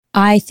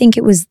I think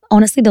it was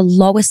honestly the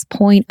lowest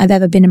point I've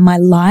ever been in my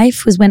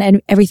life was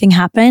when everything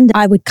happened.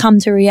 I would come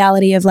to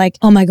reality of like,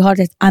 oh my God,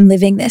 I'm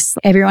living this.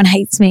 Everyone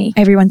hates me.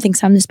 Everyone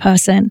thinks I'm this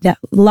person. The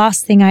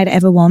last thing I'd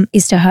ever want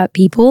is to hurt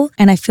people.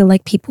 And I feel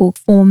like people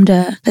formed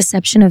a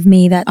perception of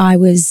me that I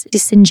was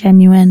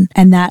disingenuous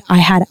and that I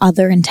had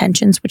other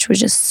intentions, which was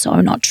just so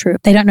not true.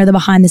 They don't know the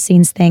behind the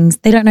scenes things.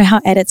 They don't know how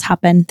edits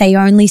happen. They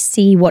only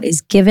see what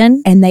is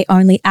given and they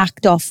only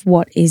act off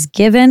what is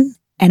given.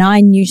 And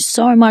I knew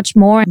so much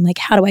more. I'm like,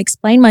 how do I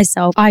explain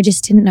myself? I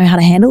just didn't know how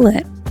to handle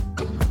it.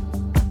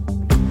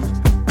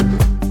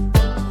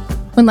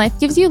 When life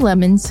gives you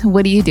lemons,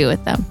 what do you do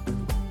with them?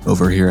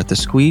 Over here at The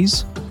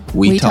Squeeze,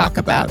 we talk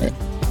about it.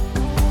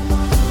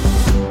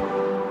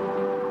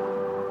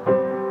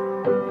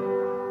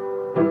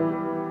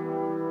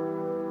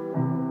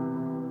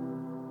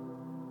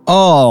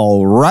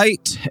 All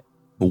right.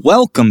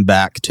 Welcome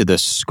back to The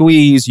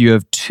Squeeze. You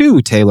have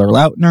two Taylor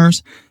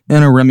Lautners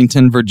and a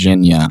Remington,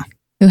 Virginia.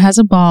 Who has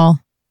a ball?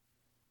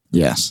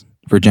 Yes.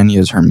 Virginia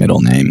is her middle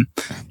name,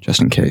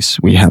 just in case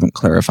we haven't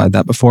clarified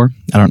that before.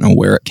 I don't know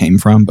where it came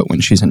from, but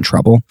when she's in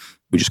trouble,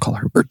 we just call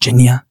her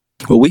Virginia.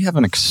 Well, we have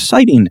an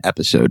exciting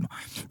episode.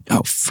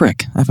 Oh,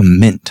 frick. I have a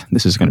mint.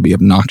 This is going to be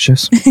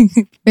obnoxious.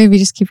 Maybe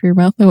just keep your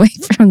mouth away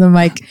from the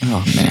mic.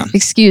 Oh, man.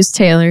 Excuse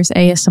Taylor's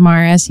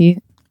ASMR as he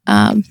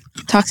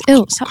talks.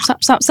 Ew,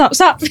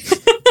 stop.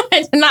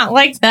 I did not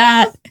like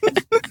that.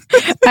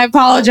 I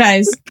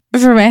apologize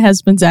for my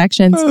husband's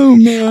actions. Oh,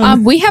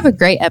 man. We have a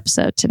great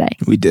episode today.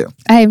 We do.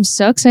 I am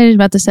so excited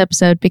about this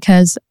episode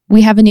because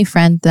we have a new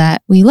friend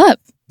that we love.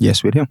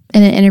 Yes, we do.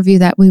 In an interview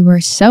that we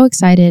were so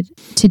excited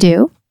to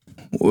do.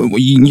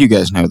 You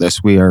guys know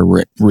this. We are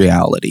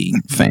reality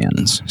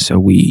fans. So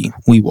we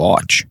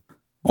watch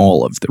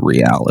all of the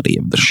reality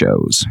of the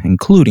shows,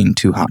 including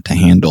Too Hot to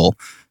Handle,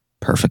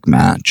 Perfect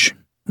Match.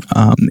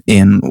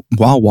 And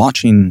while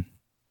watching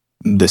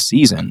the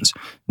seasons,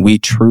 we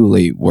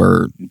truly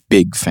were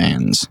big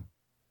fans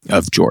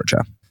of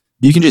Georgia.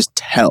 You can just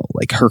tell,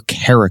 like, her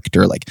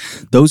character, like,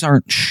 those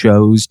aren't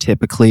shows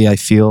typically. I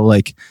feel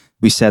like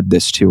we said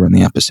this to her in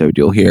the episode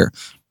you'll hear,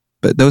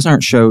 but those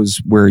aren't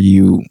shows where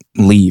you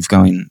leave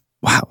going,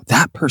 wow,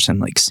 that person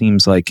like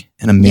seems like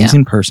an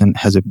amazing person,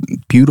 has a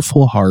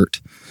beautiful heart,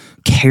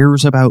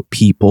 cares about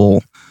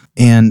people.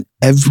 And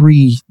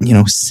every,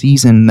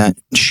 season that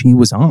she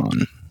was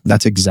on,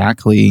 that's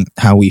exactly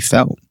how we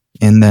felt.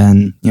 And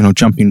then,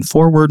 jumping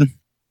forward,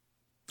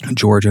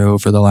 Georgia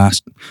over the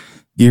last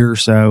year or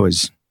so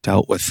has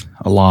dealt with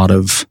a lot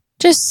of...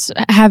 Just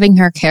having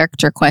her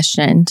character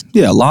questioned.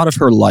 Yeah, a lot of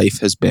her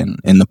life has been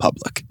in the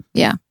public.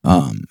 Yeah.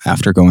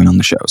 After going on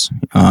the shows.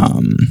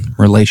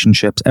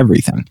 Relationships,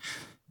 everything.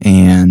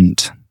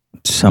 And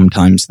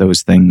sometimes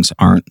those things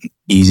aren't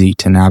easy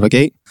to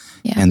navigate.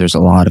 Yeah. And there's a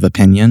lot of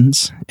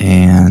opinions.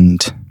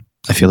 And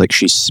I feel like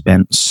she's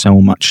spent so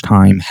much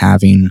time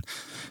having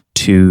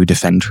to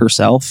defend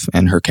herself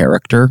and her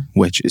character,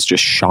 which is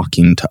just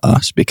shocking to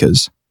us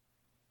because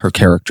her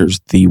character's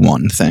the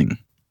one thing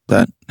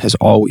that has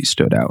always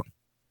stood out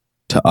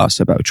to us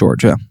about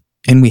Georgia.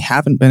 And we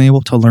haven't been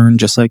able to learn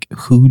just like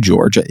who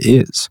Georgia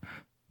is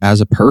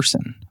as a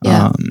person.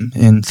 Yeah.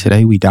 And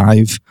today we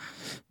dive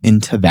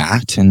into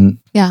that. And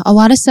yeah, a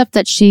lot of stuff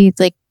that she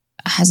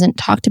hasn't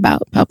talked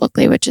about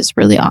publicly, which is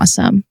really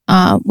awesome.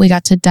 We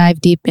got to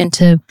dive deep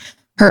into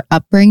her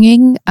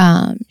upbringing.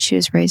 She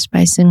was raised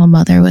by a single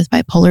mother with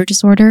bipolar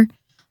disorder.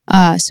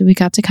 So we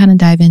got to kind of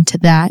dive into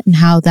that and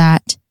how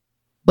that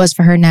was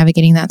for her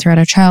navigating that throughout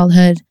her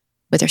childhood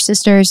with her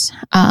sisters,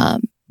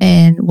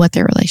 and what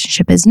their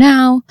relationship is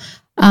now.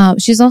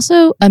 She's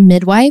also a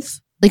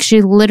midwife. Like,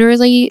 she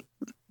literally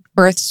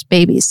births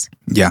babies.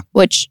 Yeah.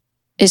 Which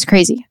is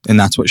crazy. And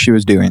that's what she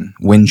was doing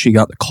when she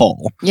got the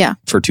call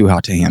for Too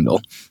Hot to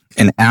Handle.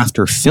 And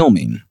after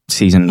filming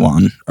season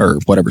 1, or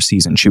whatever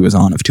season she was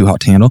on of Too Hot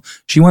to Handle,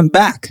 she went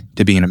back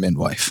to being a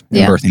midwife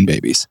and birthing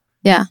babies.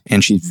 Yeah.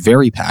 And she's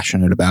very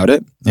passionate about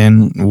it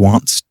and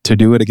wants to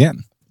do it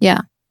again. Yeah.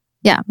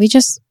 Yeah.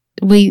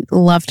 We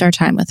loved our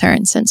time with her.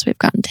 And since we've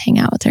gotten to hang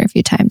out with her a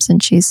few times,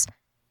 and she's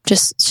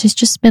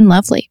just been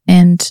lovely.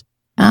 And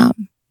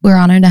we're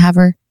honored to have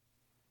her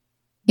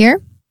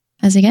here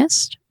as a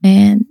guest.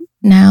 And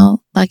now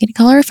lucky to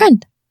call her a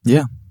friend.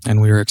 Yeah. And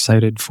we are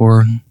excited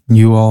for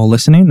you all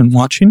listening and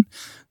watching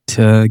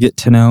to get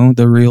to know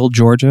the real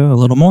Georgia a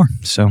little more.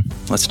 So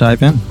let's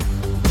dive in.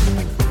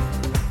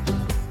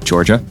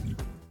 Georgia.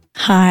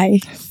 Hi.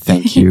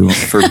 Thank you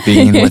for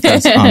being with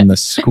us on The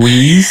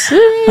Squeeze.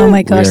 Oh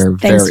my gosh,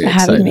 thanks for excited.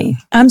 having me.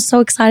 I'm so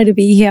excited to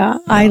be here.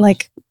 Yeah.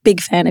 Big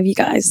fan of you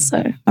guys,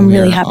 so I'm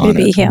really happy honored.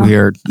 to be here. We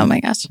are oh my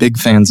gosh, big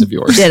fans of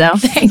yours. Ditto.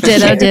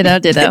 Ditto.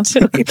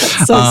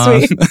 That's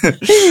so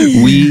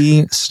sweet.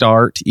 We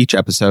start each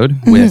episode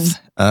with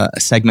a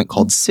segment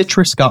called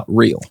Citrus Got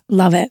Real.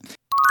 Love it.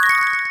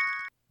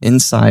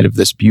 Inside of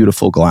this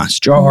beautiful glass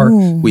jar,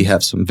 we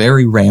have some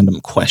very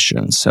random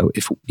questions. So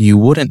if you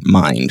wouldn't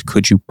mind,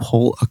 could you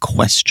pull a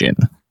question?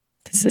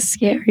 This is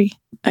scary.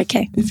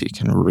 Okay. If you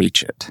can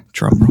reach it.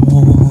 Drum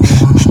roll.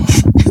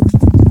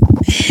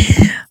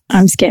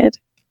 I'm scared.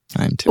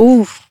 I'm too.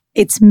 Ooh.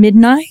 It's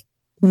midnight.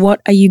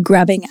 What are you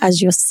grabbing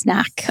as your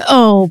snack?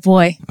 Oh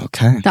boy.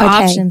 Okay. The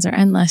options are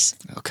endless.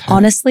 Okay.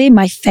 Honestly,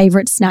 my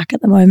favorite snack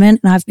at the moment,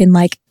 and I've been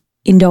like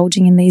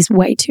indulging in these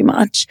way too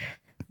much,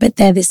 but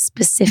they're this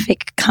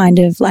specific kind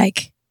of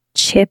like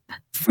chip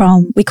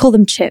we call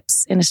them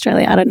chips in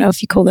Australia. I don't know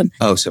if you call them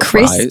so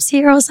crisps fries.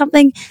 here or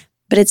something,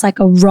 but it's like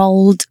a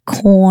rolled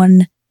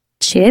corn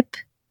chip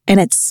and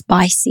it's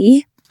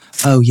spicy.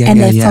 Oh, yeah, and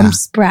yeah, they're from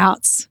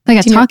Sprouts. Like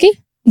a Do you know- Taki?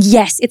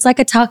 Yes, it's like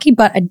a Taki,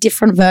 but a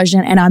different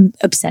version, and I'm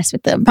obsessed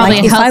with them. Probably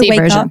like, a if I healthy wake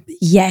version. up,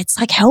 it's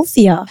like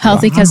healthier,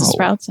 Healthy because of Wow.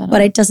 Sprouts. I don't but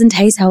know. it doesn't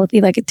taste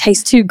healthy. Like it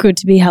tastes too good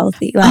to be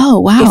healthy. Like, Oh,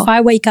 wow. if I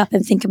wake up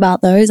and think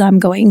about those, I'm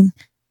going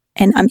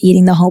and I'm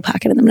eating the whole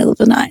packet in the middle of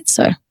the night.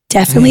 So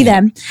definitely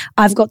them.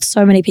 I've got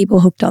so many people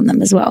hooked on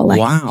them as well. Like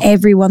Wow.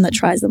 everyone that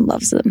tries them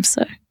loves them.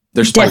 So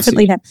They're spicy.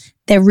 definitely them.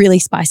 They're really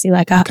spicy.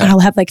 Like Okay. I'll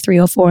have like 3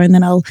 or 4 and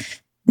then I'll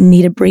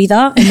need a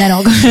breather and then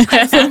I'll go.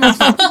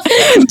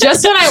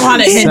 Just what I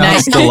want at midnight.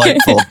 Sounds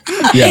delightful.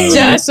 Yeah.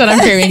 Just what I'm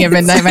craving at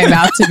midnight. My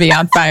mouth to be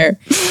on fire.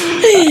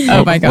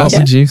 Oh my What gosh.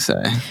 would you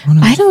say?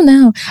 I don't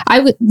know.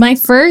 My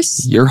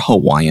first Your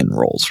Hawaiian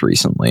rolls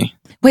recently.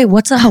 Wait,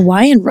 what's a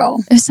Hawaiian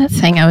roll? is that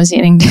thing I was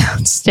eating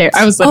downstairs.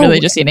 I was literally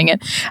just eating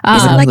it. Is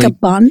it like a like-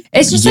 bun?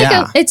 It's just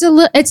Yeah.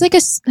 it's like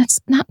a, that's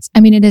not, I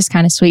mean, it is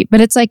kind of sweet, but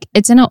it's like,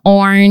 it's in an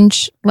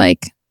orange,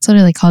 like, it's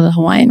literally called a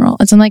Hawaiian roll.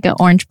 It's in like an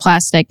orange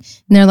plastic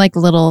and they're like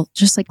little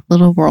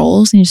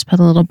rolls and you just put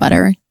a little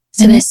butter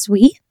So in they're it.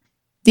 sweet?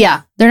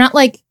 Yeah. They're not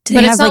like, Do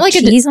but they it's have not like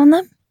cheese on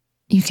them?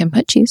 you can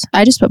put cheese.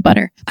 I just put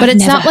butter, but I've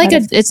it's never not like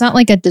heard of- it's not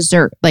like a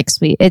dessert, like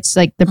sweet. It's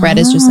like the bread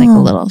is just like a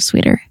Oh. little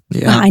sweeter.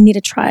 Yeah. I need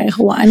to try a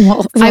Hawaiian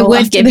roll. I would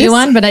after give this. you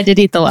one, but I did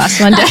eat the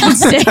last one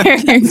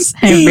downstairs.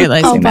 I'm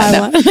realizing I'll buy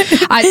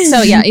that. one.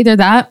 So yeah, either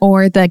that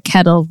or the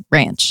kettle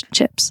ranch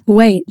chips.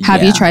 Wait,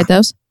 Have Yeah. you tried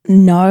those?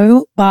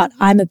 no, but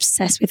I'm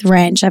obsessed with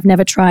ranch. I've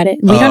never tried it.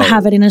 We don't Oh.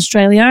 have it in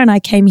Australia, and I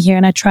came here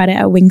and I tried it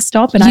at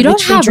Wingstop, and I you don't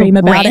literally have dream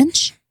about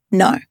ranch? it.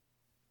 No.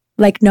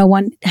 Like no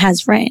one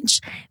has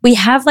ranch. We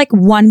have like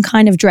one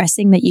kind of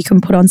dressing that you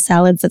can put on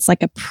salads that's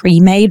like a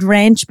pre-made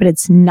ranch, but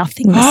it's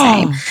nothing the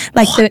same.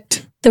 Like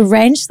the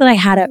ranch that I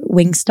had at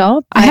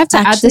Wingstop, I have to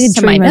add actually this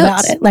to my dream about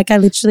notes. it. Like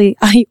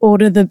I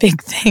order the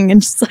big thing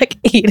and just like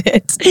eat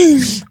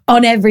it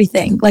on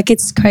everything. Like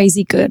it's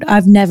crazy good.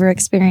 I've never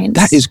experienced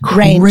That is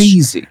ranch.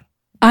 crazy.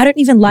 I don't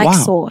even like Wow.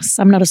 sauce.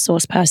 I'm not a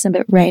sauce person,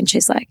 but ranch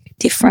is like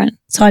different.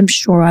 So I'm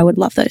sure I would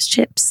love those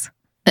chips.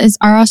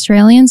 Are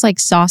Australians like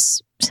sauce?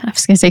 I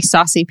was going to say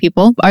saucy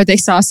people. Are they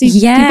saucy?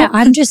 Yeah, people?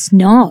 I'm just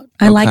not.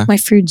 I Okay. like my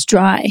foods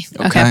dry.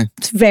 Okay.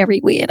 It's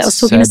very weird. I was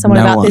talking to Said someone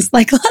no about one. this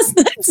like last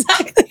night.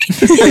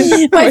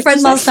 Exactly. My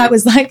friend last night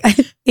was like, I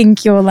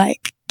think you're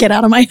like, get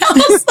out of my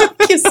house.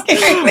 Like, you're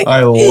scaring me.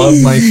 I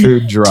love my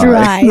food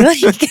dry. Like,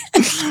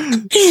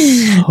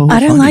 So I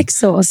don't funny. like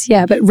sauce.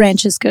 Yeah, but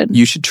ranch is good.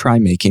 You should try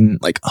making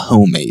like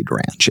homemade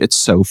ranch. It's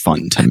so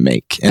fun to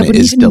make and I it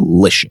wouldn't is even-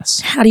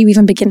 delicious. How do you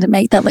even begin to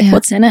make that? Like, Yeah.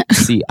 what's in it?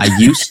 See, I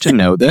used to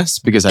know this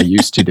because I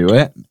used to do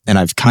it and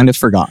I've kind of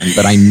forgotten,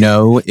 but I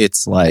know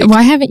it's like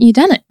Why haven't you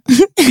done it?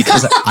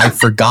 because I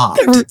forgot.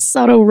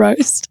 Subtle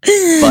roast.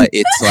 But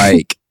it's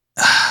like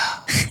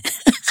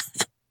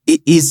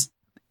it is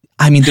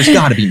I mean, there's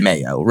gotta be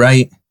mayo,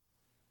 right?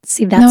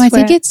 See, that's No, I where-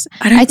 think it's.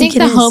 don't I think it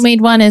the is. homemade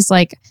one is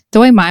like the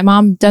way my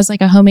mom does like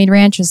a homemade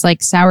ranch is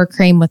like sour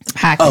cream with the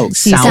packet. Oh,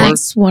 seasoning. sour-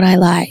 That's what I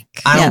like.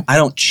 I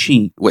don't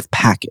cheat with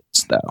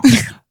packets though.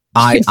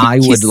 I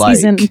You would like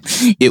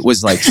season. it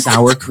was like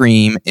sour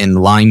cream and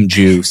lime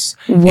juice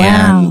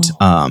Wow.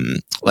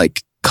 and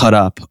like cut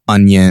up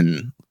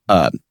onion,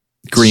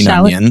 green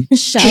Shallot. onion,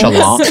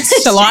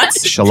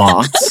 shallots,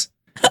 shallots,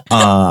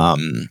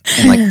 and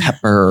like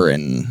pepper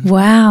and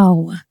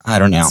Wow. I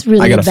don't know. It's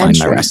really I gotta find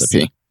my adventurous.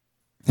 recipe.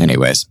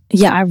 Anyways,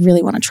 Yeah, I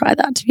really want to try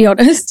that, to be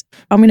honest.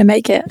 I'm going to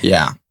make it.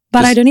 yeah.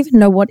 But Just- I don't even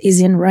know what is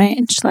in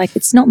ranch. Like,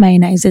 it's not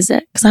mayonnaise, is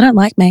it? Because I don't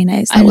like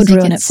mayonnaise. I That don't would think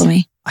ruin it it's- for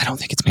me. I don't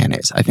think it's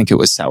mayonnaise. I think it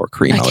was sour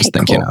cream I was Okay,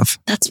 thinking cool. of.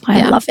 That's why I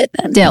Yeah. love it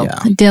then. Dill.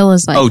 Yeah. Dill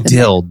is like Oh, the-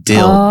 dill.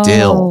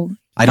 Oh.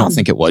 I don't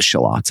think it was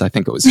shallots. I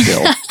think it was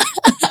dill.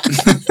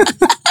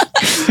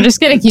 I'm just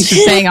gonna keep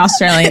saying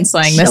Australian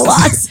slang.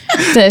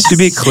 This To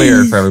be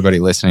clear for everybody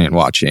listening and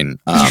watching,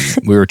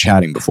 we were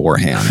chatting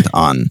beforehand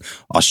on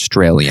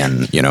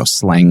Australian,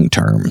 slang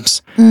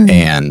terms.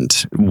 And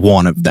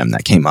one of them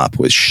that came up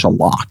was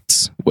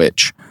shallots,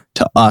 which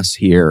to us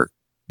here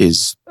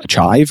is a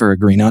chive or a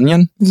green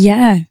onion.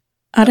 Yeah.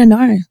 I don't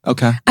know.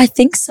 Okay. I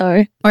think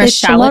so. Or a The shallot.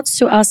 shallots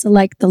to us are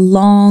like the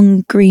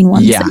long green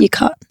ones Yeah. that you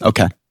cut.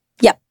 Okay.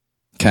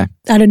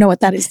 I don't know what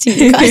that is to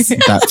you guys.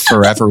 That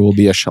forever will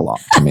be a shallot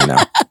to me now.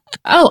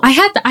 Oh, I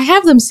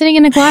have them sitting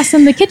in a glass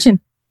in the kitchen.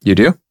 You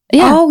do?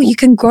 Yeah. Oh, you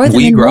can grow them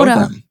We in grow water.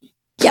 them.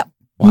 Yep.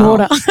 Wow.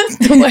 Water.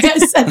 The way I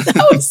said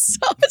that was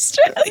so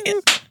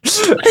Australian.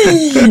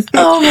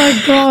 Oh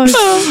my gosh.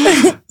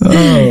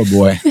 Oh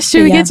boy.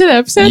 Should we Yeah. get to the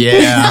episode?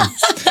 Yeah.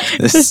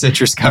 This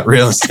citrus got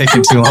real. It's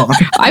taking too long.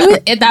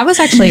 That was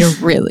actually a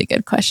really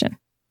good question.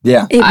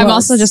 Yeah. I'm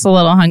also just a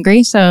little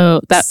hungry,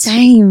 so that's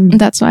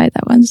why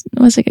that one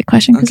was a good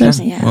question. Okay. I was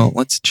Well,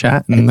 let's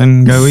chat and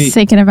then go eat.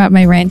 thinking about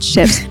my ranch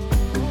chips.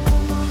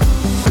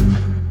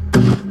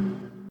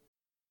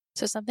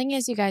 So something,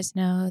 as you guys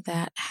know,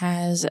 that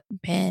has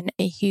been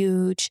a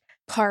huge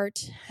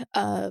part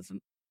of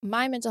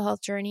my mental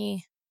health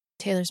journey,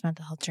 Taylor's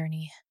mental health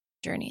journeys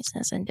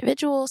as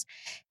individuals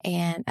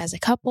and as a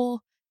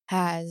couple,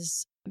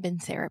 has been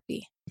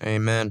therapy.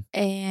 Amen.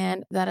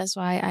 And that is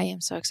why I am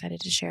so excited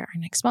to share our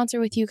next sponsor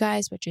with you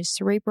guys, which is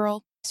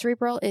Cerebral.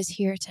 Cerebral is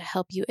here to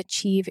help you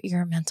achieve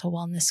your mental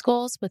wellness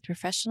goals with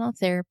professional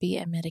therapy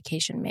and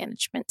medication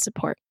management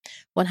support,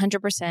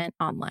 100%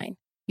 online.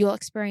 You'll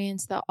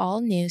experience the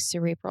all-new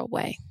Cerebral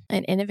Way,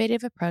 an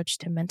innovative approach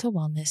to mental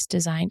wellness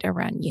designed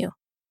around you.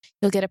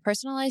 You'll get a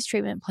personalized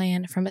treatment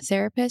plan from a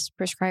therapist,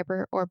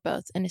 prescriber, or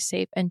both in a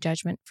safe and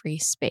judgment-free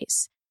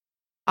space.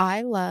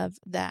 I love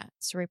that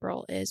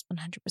Cerebral is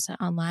 100%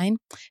 online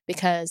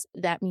because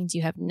that means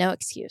you have no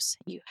excuse.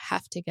 You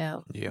have to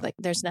go. Yeah. Like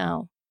there's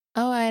no,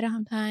 oh, I don't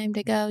have time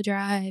to go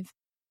drive.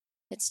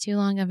 It's too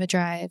long of a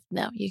drive.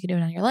 No, you can do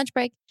it on your lunch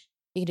break.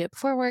 You can do it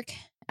before work,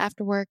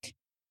 after work.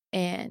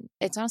 And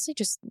it's honestly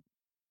just,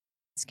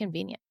 it's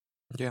convenient.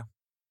 Yeah.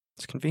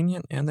 It's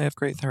convenient and they have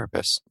great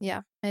therapists.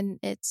 Yeah. And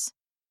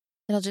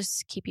it'll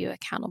just keep you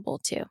accountable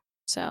too.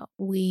 So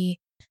we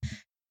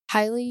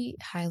highly,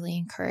 highly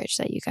encourage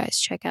that you guys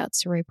check out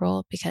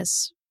Cerebral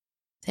because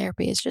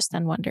therapy has just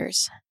done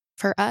wonders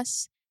for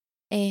us.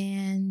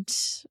 And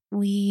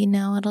we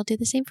know it'll do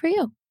the same for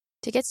you.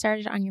 To get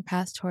started on your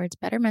path towards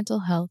better mental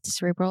health,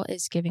 Cerebral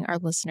is giving our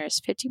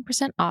listeners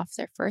 15% off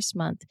their first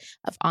month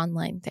of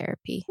online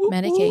therapy,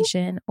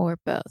 medication, or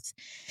both.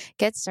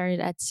 Get started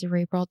at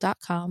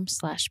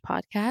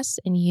Cerebral.com/podcast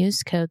and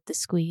use code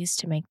THESQUEEZE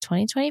to make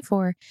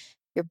 2024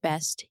 your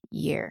best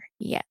year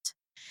yet.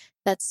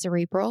 That's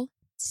Cerebral,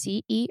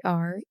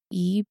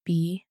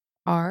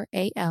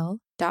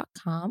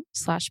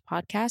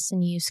 CEREBRAL.com/podcast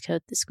and use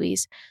code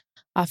THESQUEEZE.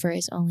 Offer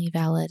is only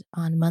valid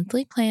on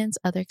monthly plans.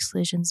 Other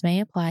exclusions may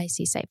apply.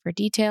 See site for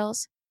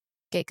details.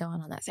 Get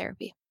going on that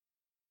therapy.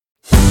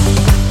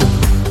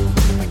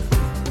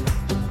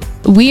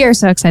 We are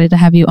so excited to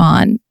have you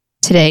on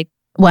today.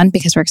 One,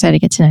 because we're excited to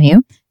get to know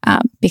you,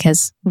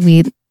 because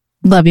we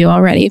love you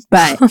already.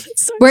 But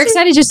we're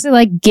excited just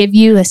to give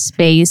you a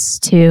space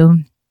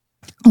to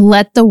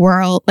let the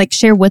world,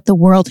 share with the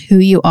world who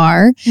you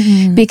are,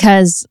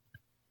 because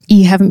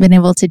you haven't been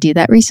able to do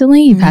that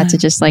recently. You've had to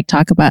just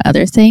talk about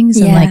other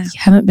things and you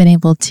haven't been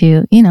able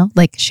to,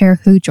 share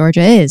who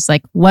Georgia is,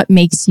 what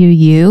makes you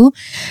you.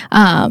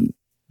 And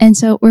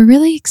so we're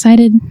really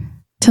excited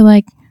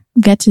to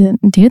get to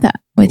do that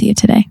with you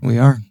today. We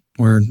are.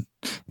 We're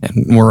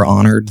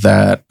honored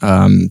that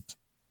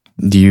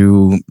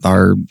you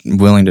are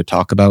willing to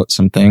talk about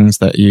some things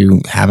that you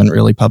haven't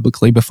really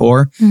publicly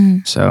before.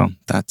 So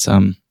that's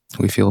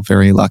we feel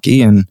very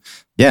lucky. And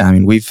yeah, I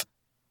mean, we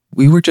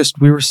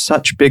were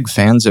such big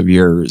fans of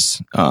yours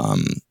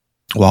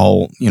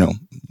while,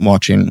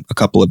 watching a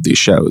couple of these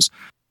shows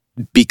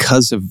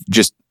because of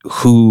just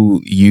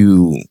who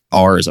you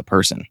are as a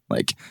person.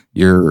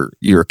 Your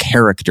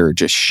character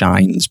just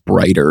shines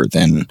brighter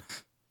than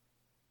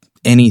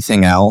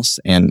anything else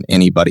and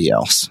anybody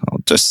else. I'll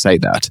just say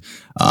that.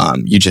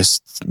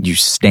 You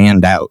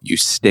stand out, you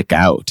stick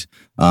out,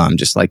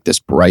 just like this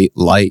bright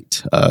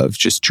light of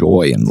just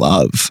joy and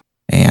love.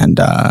 And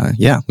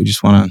we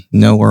just want to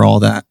know where all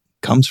that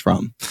comes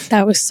from.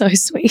 That was so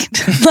sweet.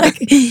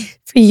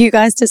 For you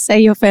guys to say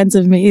you're fans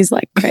of me is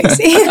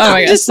crazy. Oh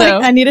my gosh.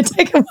 I need to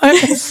take a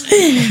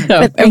moment.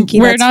 But thank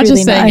you. We're not really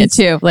just saying it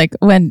too.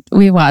 When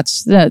we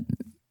watched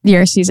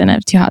your season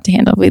of Too Hot to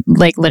Handle, we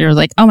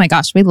literally oh my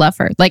gosh, we love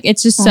her.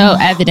 It's just so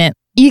evident.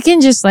 You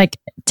can just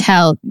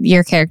tell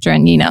your character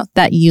and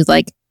that you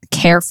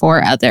care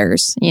for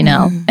others,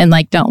 and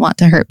don't want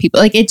to hurt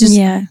people.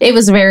 It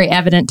was very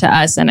evident to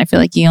us. And I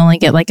feel you only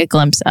get a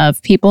glimpse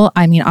of people.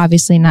 I mean,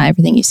 obviously not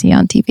everything you see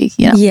on TV,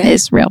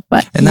 is real,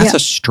 but. And that's a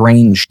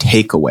strange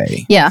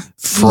takeaway.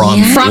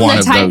 From one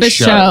the type of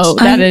show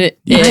that it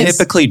you is.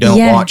 typically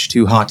don't watch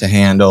Too Hot to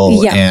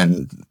Handle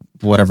and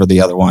whatever the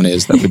other one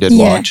is that we did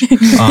watch.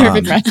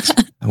 Perfect Match.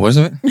 What is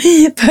it?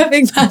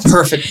 Perfect Match.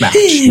 Perfect Match.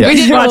 Yeah. We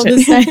did watch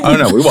it. Oh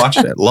no, we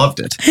watched it.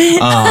 Loved it.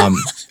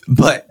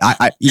 But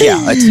a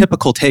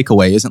typical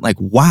takeaway isn't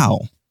wow,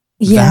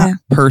 that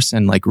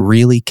person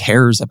really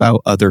cares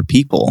about other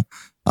people.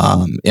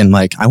 And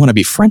I want to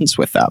be friends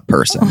with that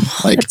person.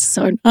 That's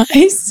so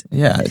nice.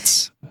 Yeah,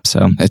 it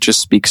just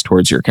speaks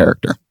towards your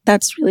character.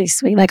 That's really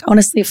sweet.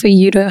 Honestly, for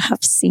you to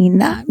have seen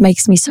that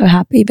makes me so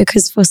happy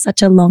because for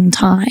such a long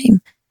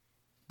time,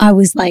 I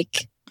was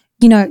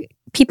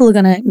people are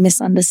going to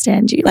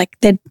misunderstand you.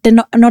 They're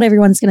not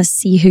everyone's going to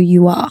see who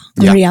you are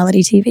on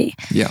reality TV.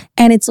 Yeah.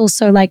 And it's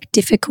also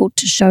difficult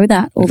to show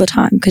that all the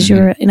time because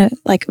you're in a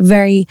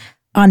very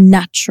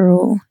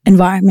unnatural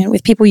environment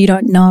with people you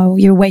don't know.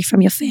 You're away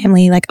from your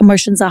family.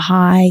 Emotions are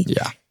high.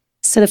 Yeah.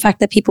 So the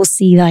fact that people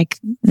see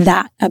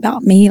that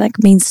about me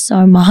means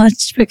so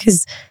much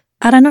because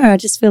I don't know. I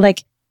just feel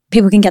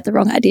people can get the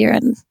wrong idea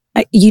and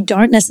You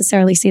don't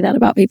necessarily see that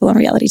about people on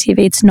reality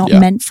TV. It's not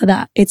meant for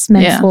that. It's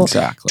meant for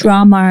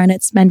drama, and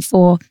it's meant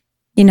for,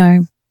 you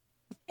know,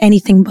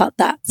 anything but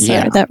that.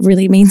 So that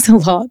really means a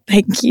lot.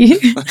 Thank you.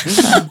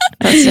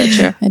 That's so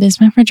true. It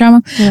is meant for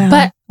drama. Yeah.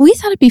 But we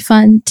thought it'd be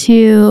fun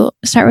to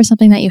start with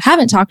something that you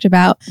haven't talked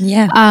about.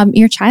 Yeah.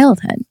 Your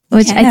childhood,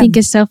 which I think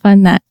is so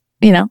fun that,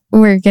 you know,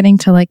 we're getting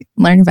to like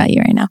learn about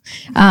you right now,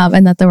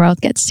 and that the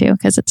world gets to,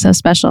 because it's so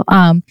special.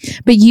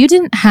 But you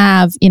didn't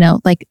have, you know,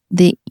 like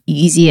the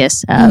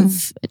easiest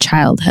of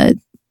childhood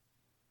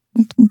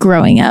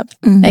growing up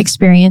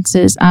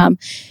experiences.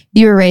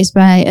 You were raised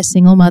by a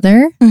single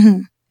mother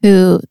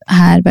who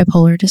had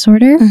bipolar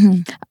disorder.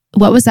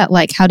 What was that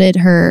like? How did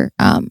her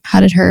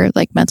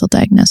like mental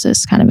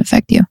diagnosis kind of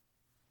affect you?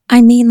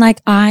 I mean, like,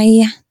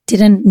 I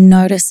didn't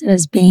notice it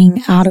as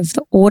being out of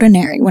the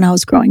ordinary when I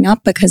was growing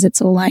up, because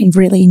it's all I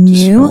really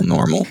knew. Just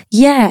normal.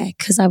 Yeah,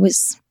 because I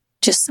was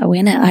just so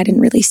in it. I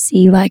didn't really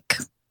see like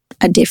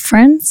a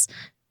difference.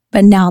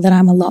 But now that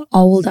I'm a lot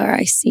older,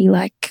 I see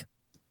like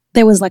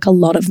there was like a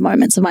lot of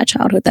moments of my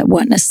childhood that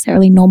weren't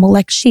necessarily normal.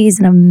 Like, she's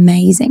an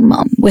amazing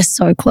mom. We're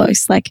so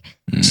close. Like,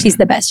 she's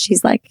the best.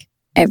 She's like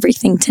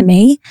everything to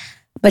me.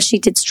 But she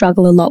did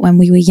struggle a lot when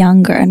we were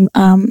younger. And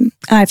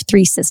I have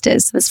 3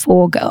 sisters. There's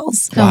 4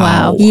 girls. Oh,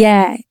 wow.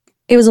 Yeah.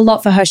 It was a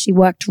lot for her. She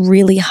worked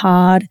really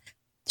hard.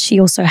 She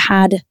also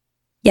had,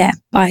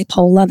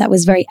 bipolar that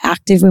was very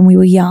active when we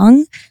were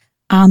young.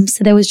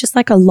 So there was just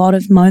like a lot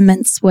of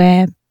moments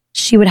where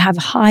she would have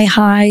high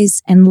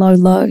highs and low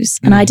lows.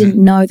 And I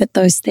didn't know that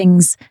those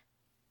things,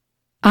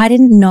 I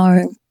didn't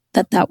know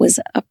that that was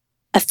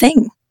a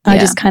thing. I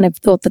just kind of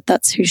thought that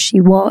that's who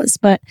she was.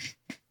 But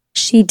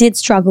she did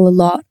struggle a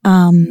lot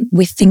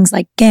with things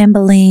like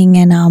gambling,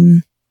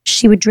 and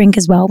she would drink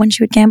as well when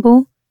she would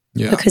gamble.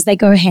 Yeah. Because they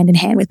go hand in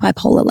hand with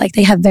bipolar. Like,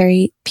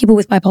 people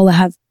with bipolar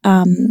have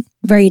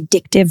very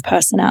addictive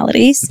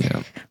personalities.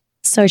 Yeah.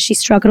 So she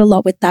struggled a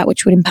lot with that,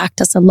 which would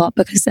impact us a lot,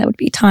 because there would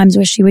be times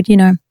where she would, you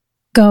know,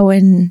 go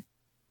and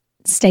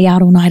stay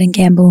out all night and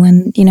gamble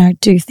and, you know,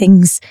 do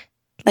things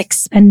like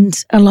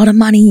spend a lot of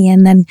money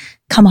and then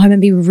come home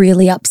and be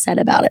really upset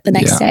about it the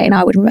next day. And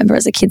I would remember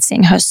as a kid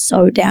seeing her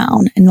so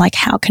down and like,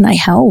 how can I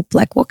help?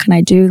 Like, what can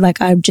I do?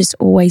 Like, I just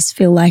always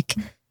feel like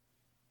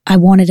I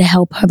wanted to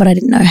help her, but I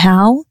didn't know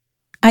how.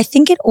 I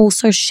think it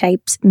also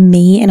shaped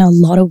me in a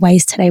lot of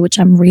ways today, which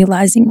I'm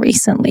realizing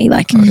recently,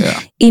 like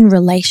in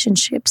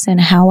relationships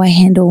and how I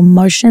handle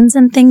emotions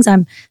and things.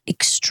 I'm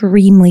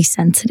extremely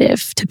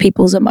sensitive to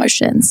people's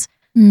emotions.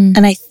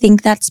 And I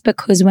think that's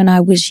because when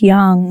I was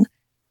young,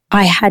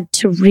 I had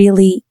to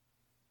really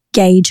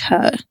gauge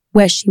her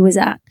where she was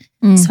at.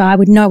 So I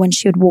would know when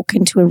she would walk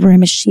into a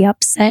room, is she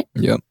upset?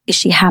 Is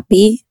she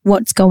happy?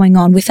 What's going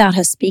on, without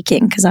her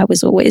speaking? Because I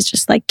was always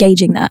just like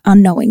gauging that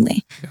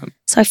unknowingly.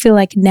 So I feel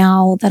like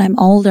now that I'm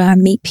older, I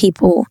meet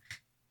people,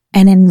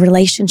 and in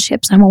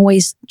relationships, I'm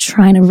always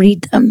trying to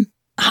read them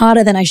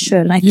harder than I should.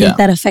 And I think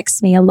that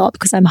affects me a lot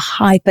because I'm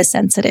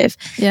hypersensitive.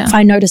 If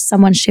I notice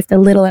someone shift a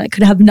little and it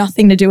could have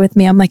nothing to do with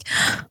me, I'm like,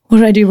 what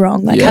did I do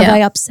wrong? Like, have I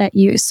upset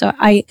you? So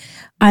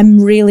I'm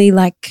really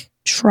like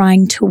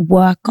trying to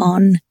work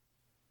on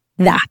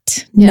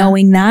that,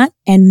 knowing that,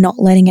 and not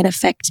letting it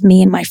affect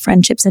me and my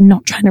friendships, and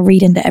not trying to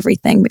read into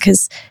everything,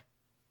 because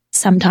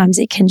sometimes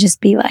it can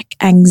just be like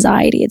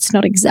anxiety. It's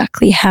not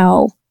exactly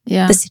how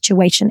the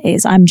situation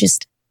is. I'm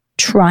just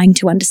trying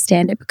to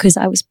understand it because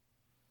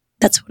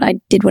that's what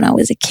I did when I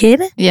was a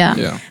kid.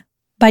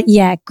 But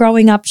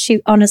growing up,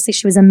 she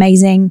was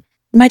amazing.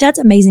 My dad's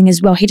amazing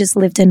as well. He just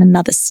lived in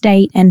another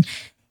state and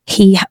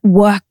he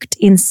worked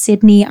in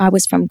Sydney. I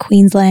was from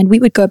Queensland. We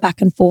would go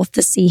back and forth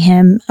to see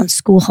him on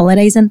school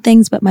holidays and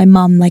things. But my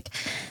mum like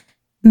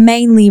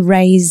mainly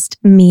raised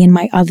me and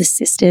my other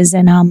sisters.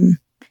 And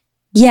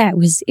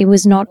it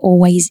was not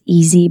always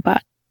easy,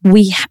 but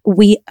we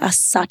are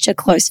such a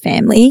close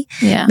family.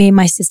 Me and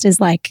my sisters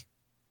like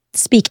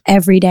speak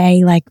every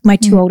day. Like, my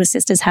 2 older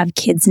sisters have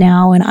kids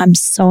now, and I'm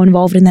so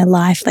involved in their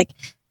life. Like,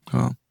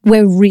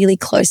 we're really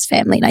close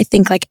family. And I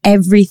think like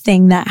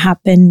everything that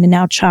happened in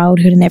our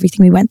childhood and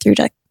everything we went through,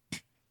 like,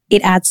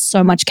 it adds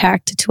so much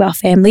character to our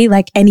family.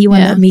 Like,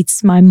 anyone that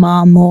meets my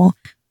mom or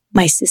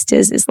my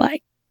sisters is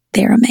like,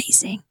 they're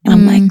amazing. And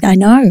I'm like, I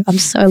know, I'm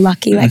so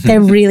lucky. Like,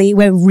 we're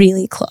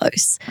really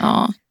close.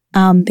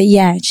 But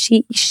yeah,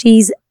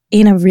 she's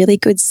in a really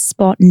good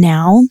spot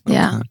now.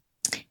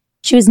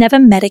 She was never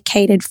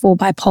medicated for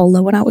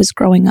bipolar when I was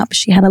growing up.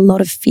 She had a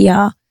lot of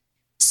fear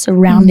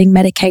surrounding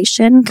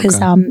medication because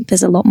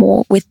there's a lot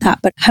more with that.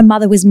 But her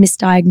mother was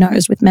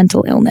misdiagnosed with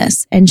mental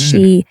illness, and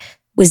she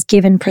was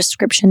given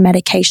prescription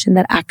medication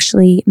that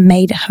actually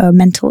made her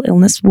mental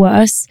illness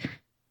worse.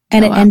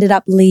 And it ended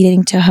up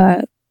leading to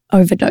her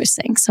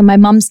overdosing. So my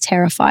mum's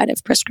terrified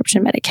of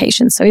prescription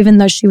medication. So even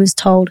though she was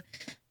told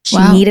she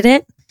needed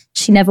it,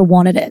 she never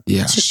wanted it.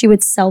 So she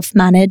would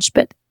self-manage,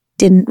 but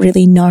didn't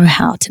really know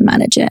how to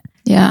manage it.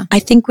 I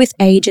think with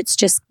age, it's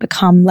just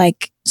become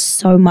like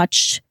so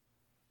much,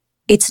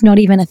 it's not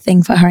even a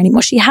thing for her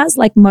anymore. She has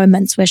like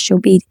moments where she'll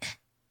be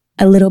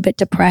a little bit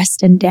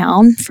depressed and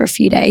down for a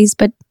few days,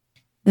 but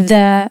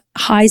the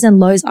highs and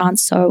lows aren't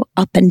so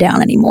up and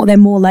down anymore. They're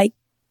more like,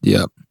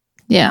 Yeah.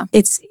 Yeah.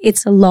 it's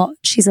a lot.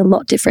 She's a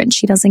lot different.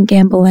 She doesn't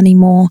gamble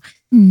anymore.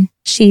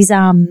 She's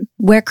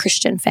we're a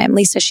Christian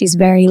family, so she's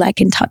very like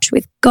in touch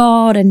with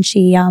God, and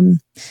she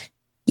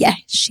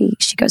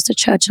goes to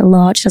church a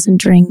lot. She doesn't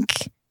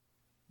drink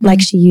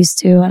like she used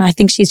to, and I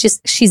think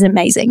she's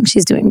amazing.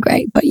 She's doing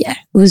great. But yeah, it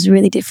was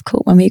really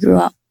difficult when we grew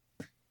up.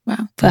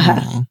 Wow. For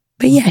her. Aw.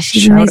 But yeah,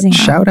 she's amazing.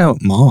 Shout out,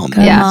 Mom.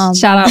 Go, Yeah. Mom.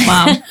 Shout out,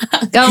 Mom.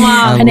 Go, Mom.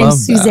 I Her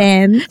name's love that.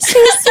 Suzanne.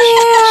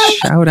 Suzanne.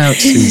 Shout out,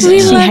 She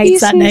Suzanne. love hates you,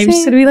 that name. She's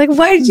Suzanne. going to be like,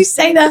 why did you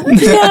say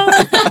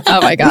that?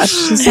 Oh my gosh.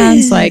 She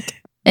sounds like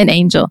an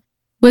angel.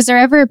 Was there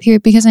ever a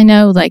period, because I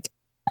know like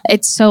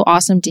it's so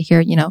awesome to hear,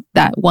 you know,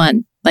 that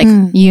one, like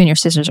you and your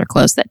sisters are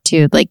close, that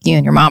two, like you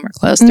and your mom are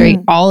close, three,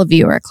 all of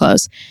you are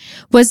close.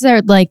 Was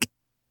there like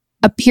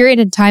a period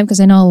in time, because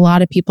I know a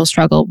lot of people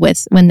struggle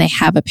with when they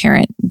have a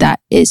parent that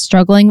is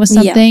struggling with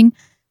something,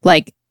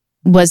 like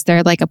was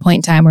there like a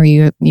point in time where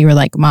you were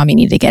like, Mom, you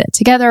need to get it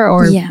together?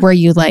 Or were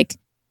you like,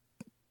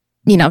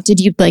 you know, did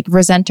you like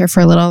resent her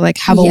for a little, like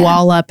have a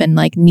wall up and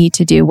like need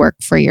to do work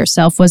for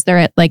yourself? Was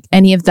there like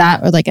any of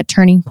that, or like a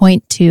turning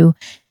point to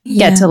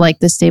get to like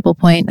the stable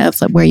point of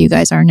like, where you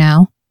guys are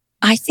now?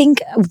 I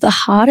think the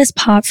hardest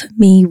part for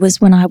me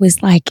was when I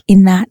was like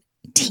in that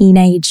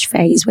teenage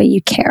phase where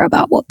you care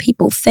about what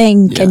people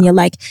think and you're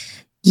like,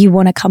 you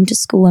want to come to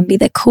school and be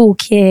the cool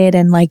kid.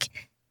 And like,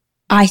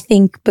 I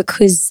think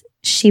because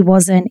she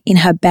wasn't in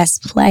her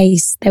best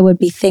place, there would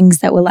be things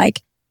that were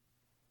like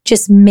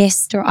just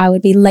missed, or I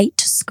would be late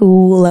to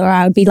school, or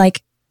I would be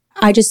like,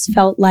 I just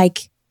felt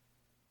like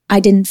I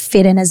didn't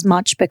fit in as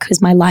much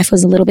because my life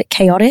was a little bit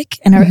chaotic,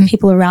 and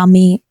people around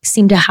me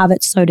seemed to have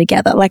it so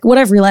together. Like what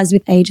I've realized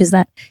with age is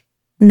that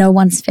no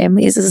one's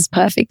family is as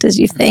perfect as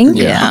you think.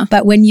 Yeah.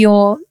 But when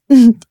you're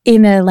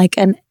in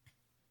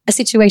a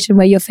situation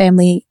where your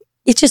family,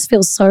 it just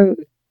feels so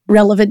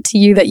relevant to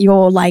you that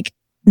you're like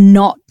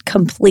not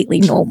completely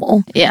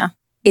normal. Yeah.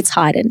 It's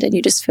heightened, and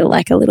you just feel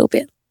like a little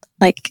bit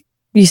like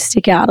you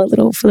stick out a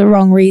little for the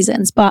wrong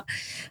reasons. But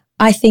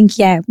I think,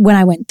 when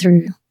I went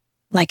through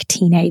like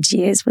teenage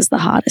years was the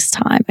hardest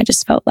time. I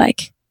just felt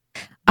like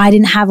I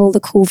didn't have all the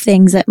cool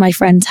things that my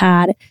friends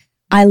had.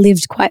 I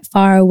lived quite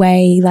far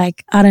away.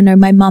 Like, I don't know,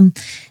 my mum,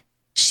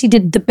 she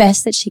did the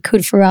best that she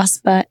could for us,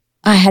 but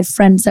I had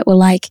friends that were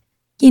like,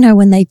 you know,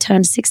 when they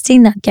turned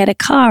 16, they'd get a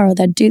car, or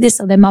they'd do this,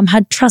 or their mum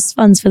had trust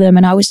funds for them.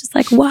 And I was just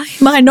like, why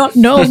am I not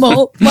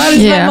normal? Why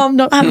does my mum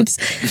not have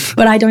this?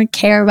 But I don't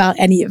care about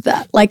any of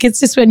that. Like, it's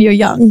just when you're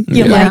young,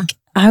 you're like,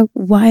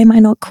 why am I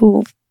not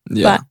cool?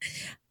 Yeah. But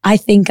I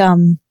think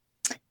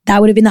that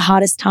would have been the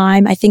hardest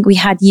time. I think we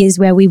had years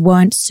where we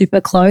weren't super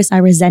close. I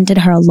resented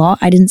her a lot.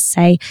 I didn't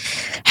say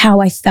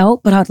how I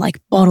felt, but I'd like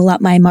bottle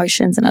up my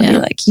emotions, and I'd be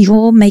like,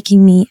 you're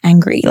making me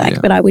angry.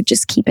 Like, but I would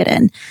just keep it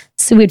in.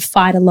 So we'd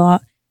fight a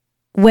lot.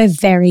 We're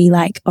very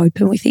like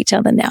open with each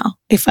other now.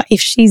 If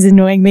she's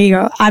annoying me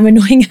or I'm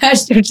annoying her,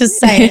 she'll just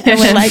say it. And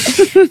we're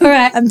like, all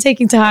right, I'm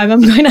taking time.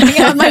 I'm going to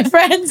hang out with my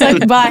friends.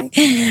 Like, bye.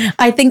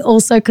 I think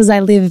also because I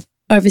live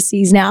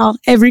overseas now,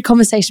 every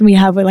conversation we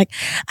have, we're like,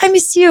 I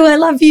miss you. I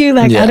love you.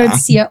 Like, I don't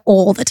see her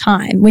all the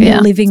time. When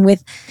you're living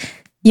with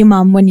your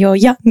mum when you're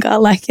younger,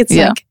 like it's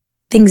like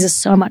things are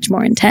so much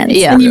more intense.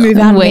 Yeah. And you move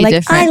out and Way you're like,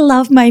 different. I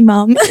love my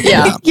mum.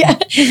 Yeah.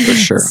 For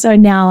sure. So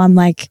now I'm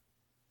like,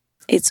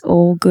 it's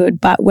all good.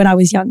 But when I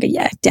was younger,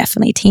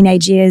 definitely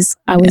teenage years,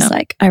 I was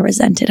like, I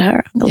resented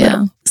her a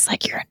little. It's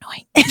like, you're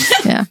annoying.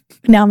 Yeah.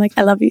 Now I'm like,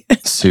 I love you.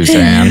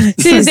 Suzanne.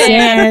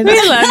 Suzanne.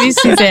 We love you,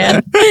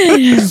 Suzanne.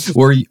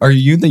 Are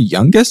you the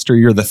youngest, or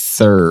you're the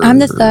third? I'm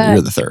the third.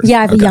 You're the third. Yeah,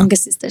 I have a younger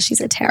sister. She's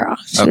a terror.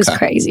 She was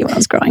crazy when I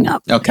was growing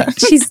up. Okay.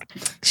 She's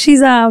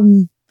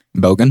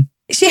Bogan?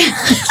 She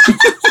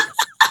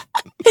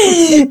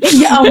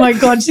oh my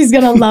God, she's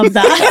gonna love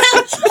that.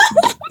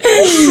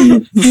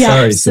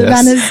 Sorry,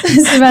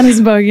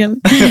 Savannah's bogan.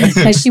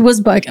 No, she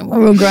was bogan when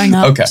we were growing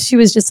up. Okay. She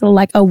was just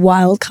like a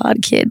wild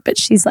card kid, but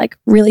she's like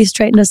really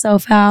straightened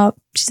herself out.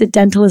 She's a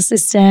dental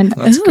assistant.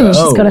 Let's go.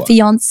 She's got a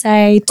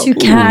fiance, 2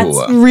 cats,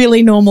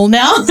 really normal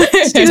now.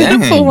 She's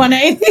Dang. a full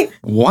 180.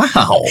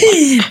 Wow.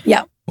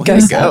 Yeah.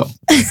 Go.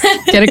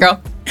 Get it, girl.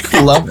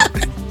 Love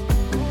it.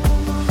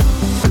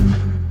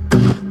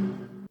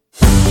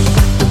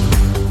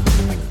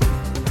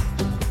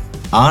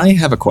 I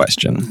have a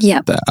question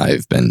that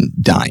I've been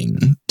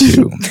dying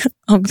to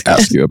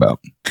ask you about.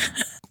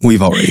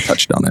 We've already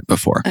touched on it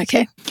before.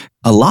 Okay.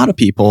 A lot of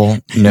people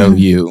know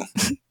you.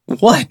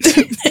 What?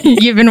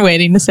 You've been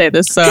waiting to say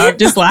this, so I'm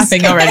just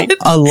laughing already.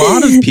 A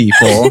lot of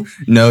people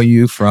know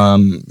you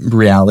from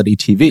reality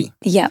TV.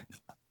 Yeah.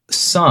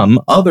 Some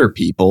other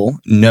people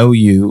know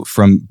you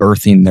from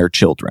birthing their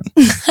children.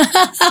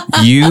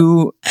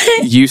 You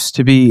used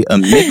to be a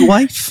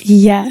midwife.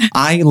 Yeah.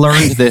 I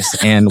learned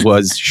this and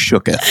was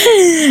shooketh.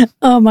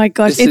 Oh my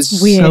gosh, This it's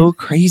is weird. so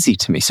crazy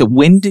to me. So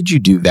when did you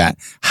do that?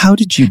 How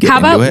did you get How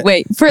into about, it?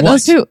 wait, for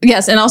those who,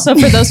 yes, and also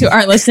for those who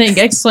aren't listening,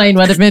 explain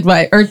what a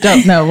midwife, or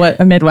don't know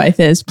what a midwife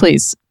is,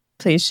 please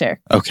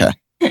share. Okay.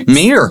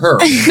 Me or her?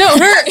 No,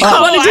 her.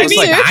 I was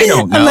like, I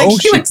don't know.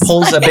 like, She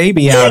pulls a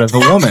baby out of a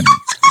woman.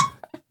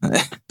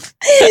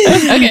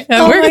 Okay.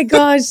 Oh my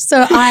gosh.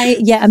 So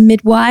a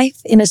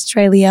midwife in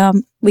Australia,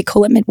 we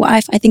call it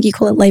midwife. I think you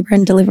call it labor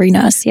and delivery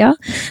nurse here.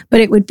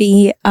 But it would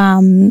be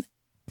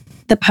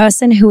the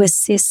person who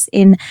assists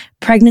in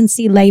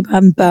pregnancy, labor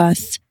and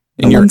birth.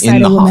 And you're alongside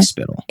in a the woman.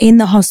 hospital. In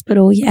the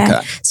hospital, yeah.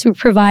 Okay. So we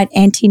provide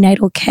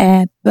antenatal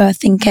care,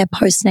 birthing care,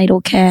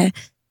 postnatal care.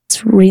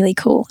 It's really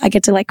cool. I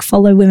get to like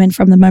follow women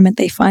from the moment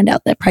they find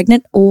out they're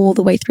pregnant all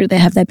the way through they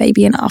have their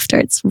baby and after.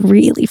 It's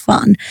really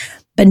fun.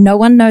 But no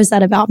one knows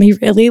that about me,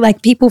 really.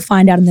 Like people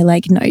find out and they're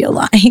like, no, you're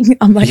lying.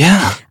 I'm like,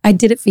 Yeah. I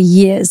did it for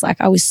years.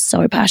 Like I was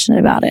so passionate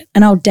about it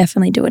and I'll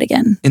definitely do it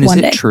again And is one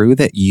it day. true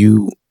that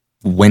you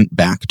went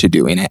back to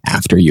doing it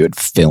after you had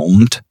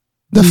filmed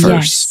the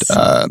first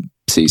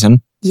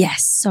season?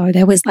 Yes. So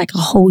there was like a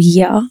whole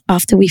year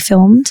after we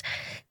filmed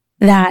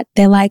that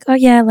they're like, oh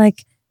yeah,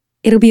 like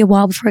it'll be a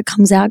while before it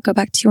comes out. Go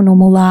back to your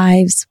normal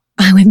lives.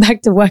 I went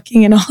back to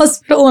working in a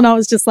hospital and I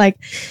was just like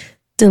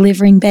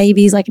delivering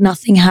babies. Like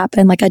nothing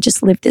happened. Like I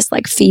just lived this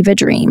like fever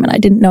dream and I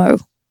didn't know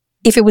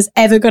if it was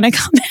ever going to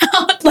come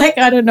out. Like,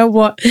 I didn't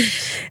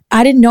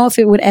know if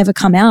it would ever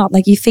come out.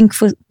 Like you think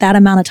for that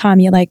amount of time,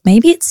 you're like,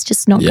 maybe it's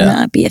just not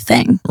going to be a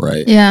thing.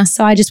 Right. Yeah.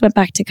 So I just went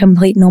back to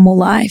complete normal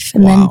life.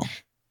 And then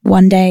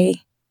one day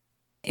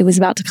it was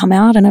about to come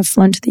out and I've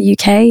flown to the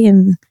UK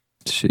and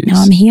Jeez.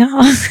 now I'm here.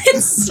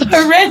 It's so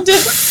random.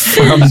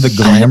 From the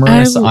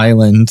glamorous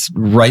island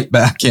right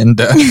back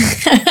into...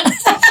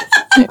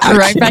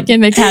 Right back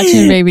into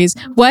catching babies.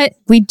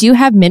 We do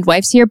have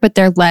midwives here, but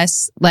they're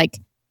less like,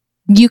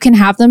 you can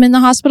have them in the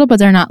hospital, but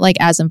they're not like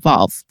as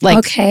involved. Like,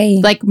 okay.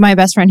 Like my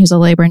best friend who's a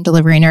labor and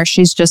delivery nurse,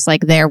 she's just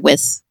like there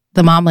with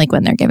the mom, like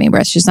when they're giving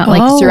birth. She's not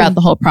like throughout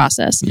the whole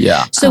process.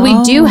 Yeah. So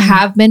we do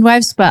have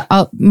midwives, but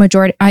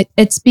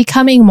it's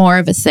becoming more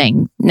of a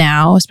thing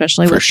now,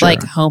 especially with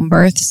like home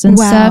births and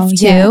stuff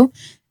too. Yeah.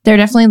 They're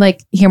definitely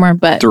like here more,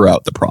 but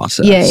throughout the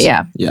process.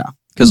 Yeah.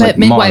 Because but like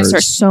midwives are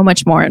so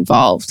much more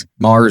involved.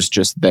 Mars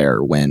just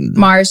there when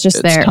Mars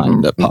just there.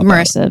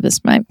 Marissa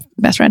is my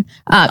best friend.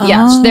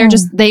 So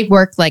they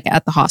work like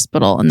at the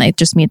hospital and they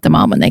just meet the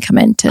mom when they come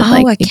in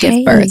to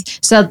give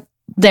birth. So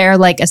they're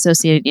like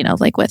associated,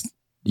 like with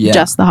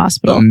just the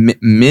hospital.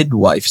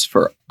 Midwives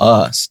for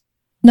us.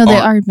 No, they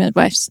are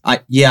midwives.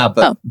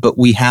 But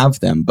we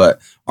have them,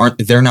 but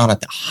they're not at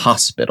the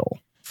hospital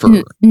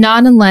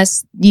not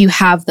unless you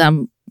have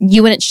them.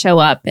 You wouldn't show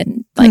up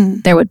and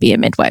like there would be a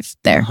midwife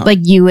there. Like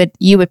you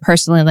would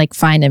personally like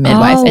find a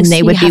midwife and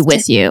they would be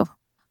with you.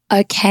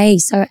 Okay,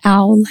 so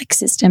our like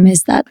system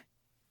is that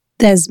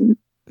there's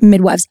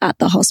midwives at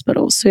the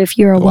hospital. So if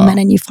you're a woman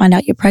and you find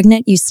out you're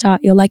pregnant, you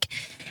start your like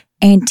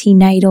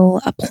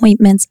antenatal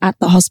appointments at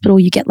the hospital.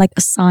 You get like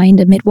assigned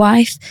a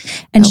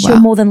midwife and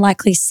she'll more than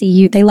likely see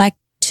you. They like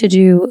to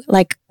do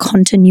like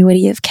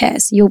continuity of care.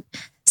 So you'll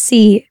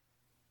see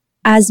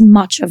as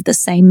much of the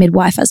same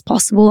midwife as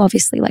possible.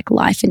 Obviously, like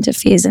life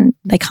interferes and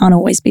they can't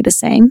always be the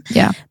same.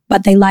 Yeah.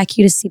 But they like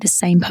you to see the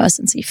same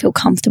person so you feel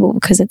comfortable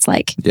because it's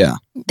like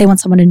they want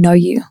someone to know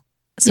you.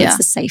 So it's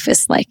the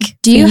safest. Like,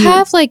 do you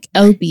have like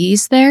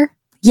OBs there?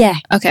 Yeah.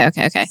 Okay.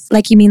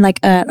 Like you mean like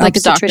a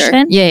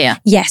doctor? Yeah.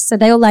 Yes. So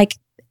they'll like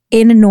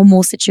in a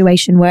normal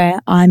situation where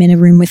I'm in a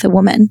room with a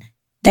woman,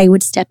 they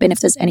would step in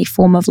if there's any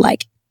form of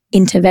like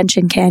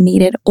intervention care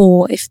needed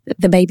or if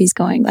the baby's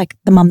going, like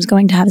the mum's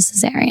going to have a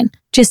cesarean,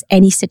 just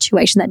any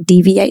situation that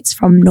deviates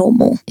from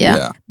normal.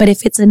 Yeah. But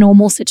if it's a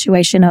normal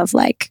situation of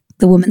like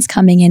the woman's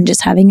coming in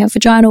just having a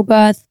vaginal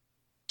birth,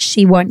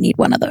 she won't need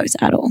one of those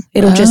at all.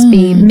 It'll just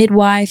be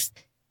midwives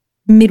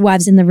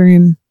in the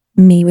room,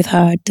 me with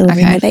her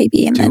delivering the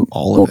baby and then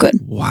all of it.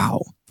 Good.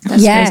 Wow.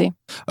 That's crazy.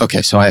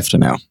 Okay, so I have to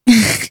know.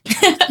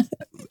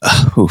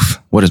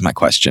 What is my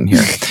question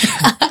here?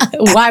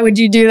 Why would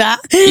you do that?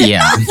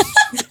 Yeah.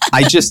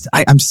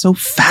 I'm so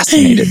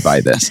fascinated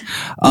by this.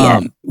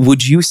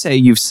 Would you say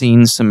you've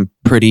seen some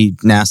pretty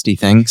nasty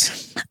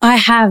things? I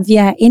have,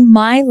 yeah. In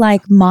my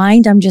like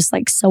mind, I'm just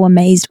like so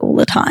amazed all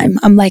the time.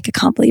 I'm like, I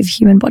can't believe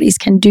human bodies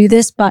can do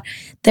this, but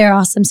there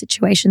are some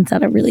situations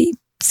that are really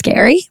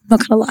scary. I'm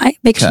not gonna lie.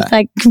 Makes you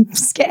like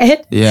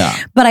scared. Yeah.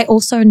 But I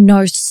also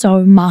know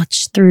so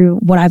much through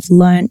what I've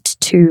learned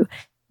to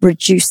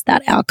reduce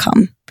that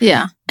outcome.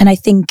 Yeah. And I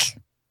think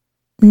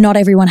not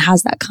everyone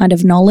has that kind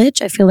of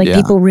knowledge. I feel like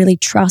people really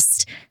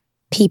trust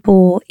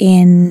people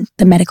in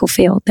the medical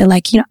field. They're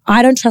like,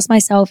 I don't trust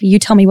myself. You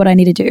tell me what I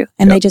need to do.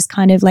 And they just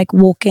kind of like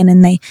walk in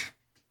and they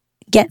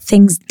get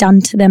things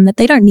done to them that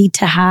they don't need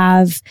to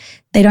have.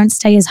 They don't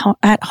stay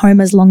at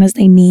home as long as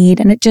they need.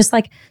 And it just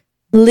like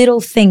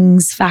little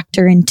things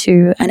factor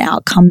into an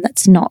outcome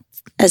that's not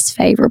as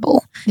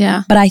favorable.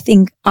 Yeah. But I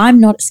think I'm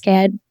not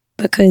scared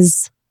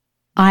because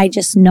I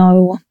just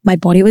know my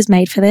body was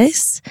made for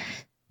this.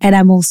 And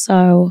I'm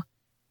also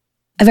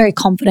very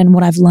confident in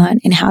what I've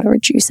learned in how to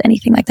reduce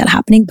anything like that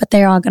happening. But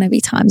there are going to be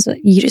times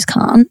that you just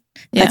can't.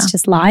 That's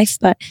just life.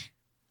 But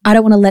I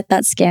don't want to let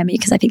that scare me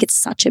because I think it's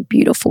such a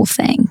beautiful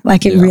thing.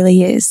 Like it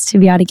really is to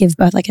be able to give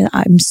birth. Like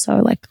I'm so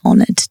like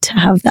honored to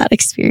have that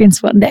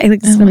experience one day.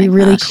 Like it's going to be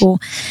really cool.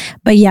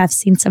 But yeah, I've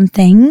seen some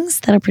things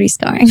that are pretty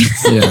scarring.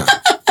 Yeah.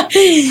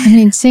 I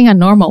mean, seeing a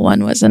normal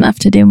one was enough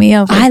to do me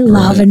over. I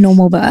love a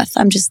normal birth.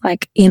 I'm just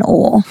like in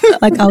awe.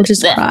 Like I'll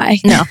just cry.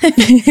 No,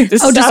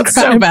 This I'll just sounds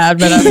cry. so bad,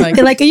 but I'm like,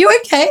 They're like, are you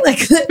okay? Like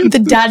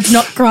the dad's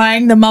not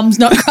crying, the mum's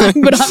not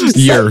crying, but I'm just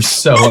You're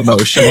so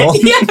emotional.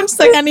 yeah, I'm just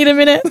like, I need a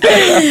minute.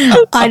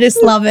 I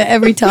just love it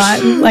every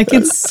time. Like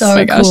it's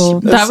so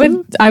cool.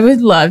 I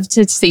would love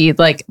to see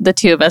like the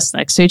two of us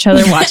next to each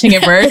other watching a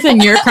birth,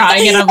 and you're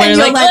crying, and I'm And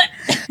literally you're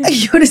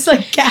like, you're just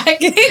like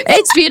gagging.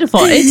 it's beautiful.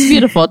 It's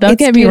beautiful. Don't It's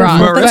get me beautiful.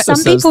 wrong. But Marissa some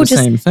says people the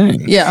just- same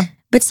thing. yeah.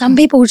 But some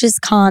people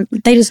just can't,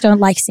 they just don't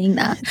like seeing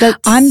that. The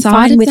I'm thought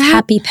fine of with that-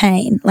 happy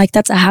pain. Like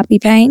that's a happy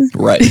pain.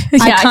 Right.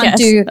 I Yeah, can't guess.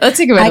 do, That's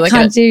a good way to I look at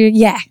can't it. do,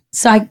 yeah.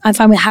 So I'm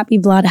fine with happy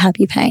blood,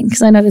 happy pain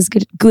because I know there's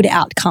good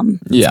outcome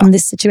from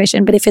this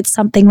situation. But if it's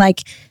something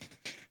like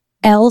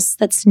else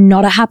that's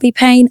not a happy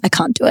pain, I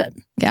can't do it.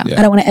 Yeah.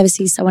 I don't want to ever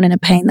see someone in a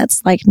pain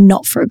that's like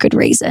not for a good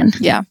reason.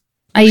 Yeah.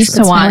 I used to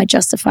That's how I want,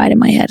 justify it in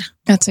my head.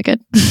 that's a good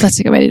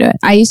way to do it.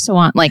 I used to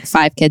want like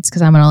 5 kids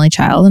because I'm an only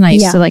child, and I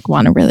used to like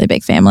want a really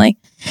big family.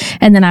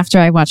 And then after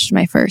I watched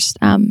my first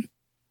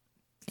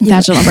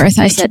vaginal birth,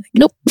 I said,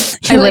 nope.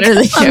 I You're like,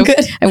 literally, I'm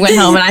good. I went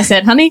home and I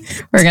said, honey,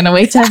 we're going to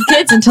wait to have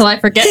kids until I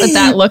forget what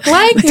that looked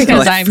like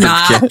because I am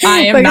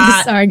Like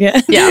not, a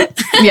surrogate.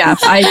 yeah,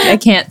 I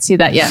can't see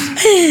that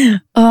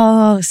yet.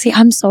 Oh, see,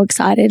 I'm so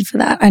excited for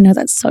that. I know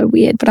that's so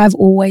weird, but I've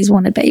always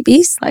wanted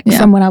babies, like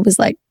from when I was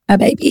like a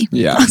baby.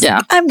 Yeah.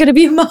 Yeah. I'm going to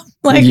be a mom.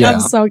 Like, Yeah. I'm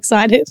so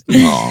excited.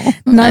 Oh.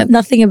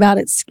 Nothing about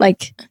it's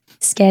like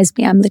scares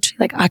me. I'm literally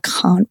like, I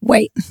can't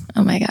wait.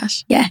 Oh my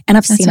gosh. Yeah. And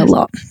I've seen a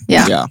lot.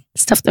 Yeah. Yeah.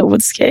 Stuff that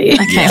would scare you.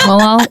 Okay.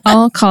 Well,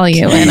 I'll call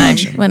you when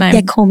I'm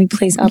Yeah, call me,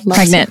 please. I'd love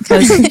pregnant to.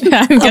 because I'm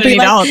I'll gonna be need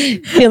like all.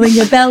 feeling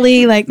your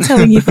belly, like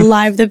telling you to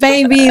live the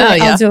baby.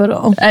 Like, yeah. I'll do it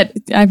all.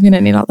 I'm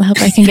gonna need all the help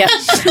I can get.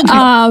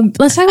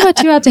 Let's talk about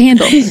Too Out to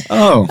Handle.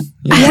 Oh.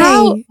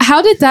 Yeah.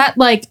 How did that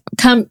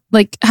come?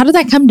 Like, how did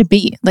that come to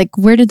be? Like,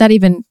 where did that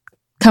even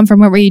come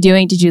from? What were you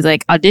doing? Did you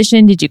like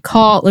audition? Did you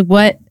call? Like,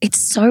 what? It's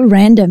so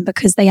random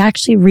because they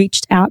actually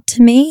reached out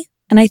to me.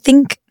 And I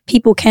think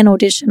people can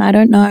audition. I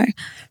don't know.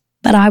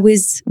 But I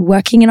was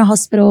working in a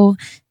hospital,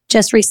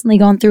 just recently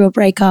gone through a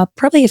breakup,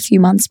 probably a few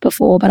months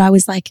before. But I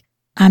was like,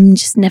 I'm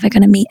just never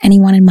going to meet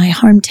anyone in my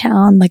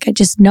hometown. Like, I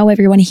just know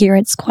everyone here.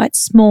 It's quite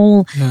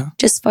small. Yeah.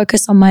 Just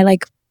focus on my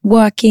like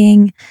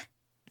working.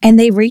 And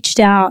they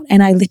reached out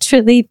and I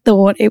literally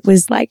thought it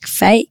was like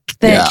fake.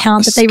 The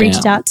account that they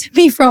reached out to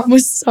me from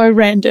was so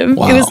random.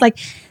 Wow. It was like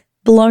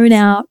blown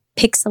out,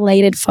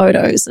 pixelated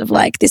photos of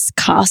like this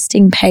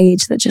casting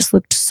page that just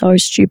looked so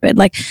stupid.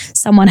 Like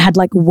someone had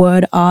like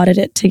word arted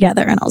it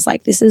together and I was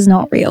like, this is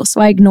not real.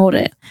 So I ignored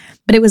it.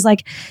 But it was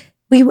like,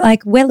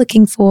 we're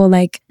looking for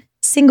like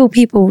single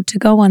people to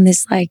go on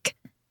this like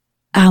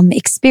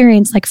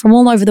experience like from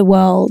all over the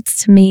world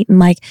to meet. And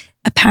like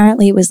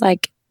apparently it was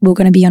like, we're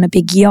going to be on a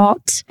big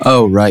yacht.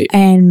 Oh, right.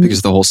 And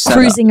Because the whole setup.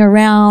 cruising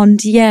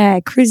around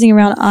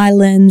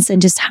islands and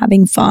just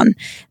having fun.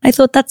 I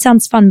thought that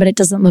sounds fun, but it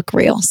doesn't look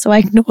real. So I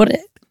ignored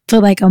it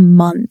for like a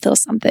month or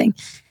something.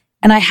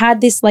 And I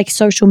had this like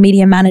social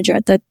media manager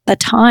at the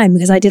time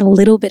because I did a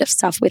little bit of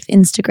stuff with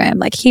Instagram.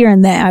 Like here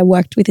and there, I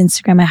worked with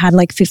Instagram. I had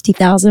like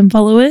 50,000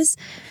 followers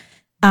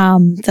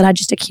that I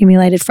just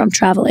accumulated from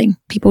traveling.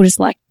 People just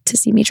like to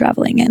see me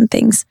traveling and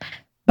things.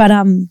 But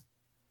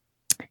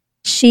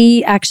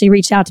she actually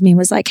reached out to me and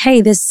was like,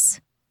 hey, this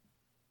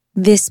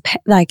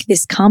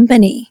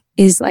company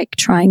is like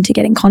trying to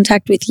get in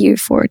contact with you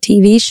for a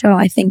TV show.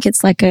 I think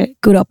it's like a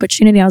good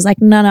opportunity. I was like,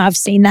 no, I've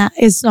seen that.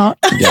 It's not.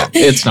 Yeah,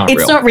 it's not real.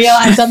 It's not real.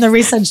 I've done the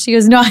research. She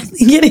goes, no, I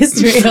think it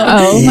is real.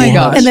 Oh my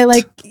gosh. And they're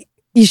like,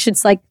 you should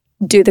like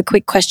do the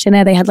quick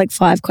questionnaire. They had like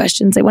 5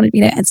 questions they wanted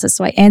me to answer.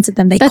 So I answered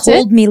them. They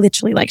called me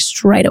literally like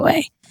straight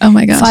away. Oh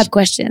my gosh. 5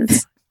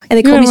 questions. And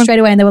they called me straight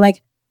away and they were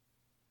like,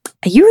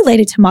 are you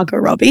related to Margot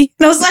Robbie?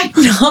 And I was like,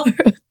 no,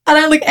 I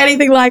don't look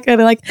anything like her.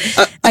 They're like,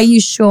 are you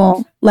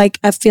sure? Like,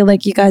 I feel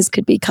like you guys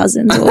could be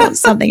cousins or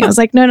something. I was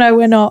like, no,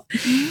 we're not.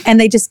 And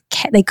they just,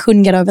 they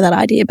couldn't get over that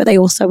idea. But they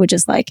also were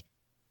just like,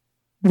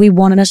 we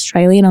want an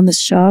Australian on the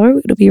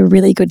show. It'll be a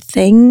really good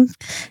thing.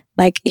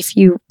 Like, if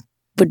you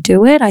would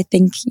do it, I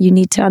think you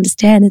need to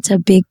understand it's a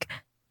big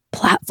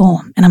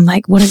platform. And I'm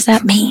like, what does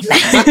that mean?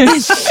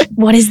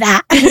 What is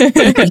that?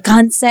 You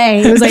can't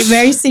say. It was like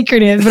very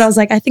secretive, but I was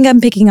like, I think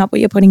I'm picking up what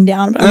you're putting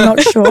down, but I'm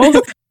not sure.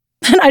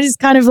 And I just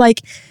kind of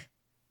like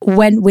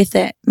went with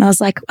it. And I was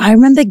like, I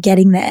remember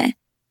getting there.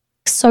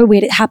 So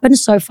weird. It happened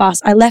so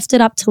fast. I left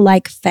it up to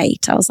like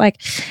fate. I was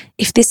like,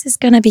 if this is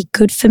going to be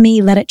good for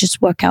me, let it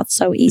just work out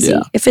so easy.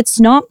 Yeah. If it's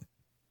not,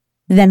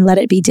 then let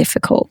it be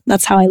difficult.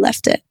 That's how I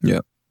left it. Yeah.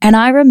 And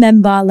I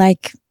remember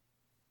like,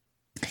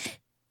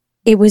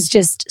 it was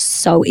just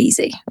so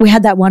easy. We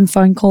had that one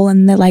phone call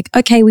and they're like,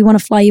 okay, we want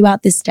to fly you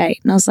out this date.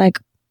 And I was like,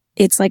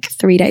 it's like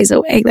 3 days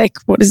away. Like,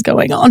 what is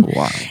going on?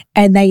 Wow.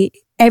 And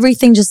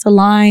everything just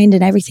aligned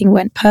and everything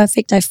went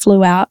perfect. I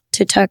flew out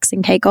to Turks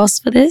and Caicos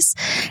for this.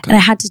 And I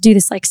had to do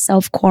this like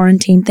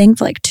self-quarantine thing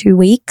for like 2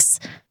 weeks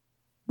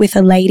with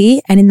a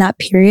lady. And in that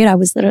period, I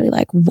was literally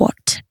like,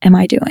 what am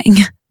I doing?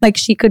 Like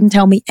she couldn't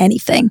tell me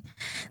anything.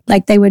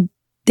 Like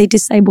they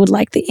disabled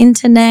like the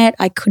internet.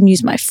 I couldn't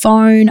use my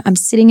phone. I'm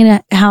sitting in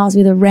a house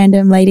with a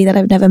random lady that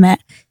I've never met.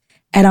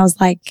 And I was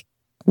like,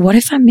 what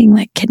if I'm being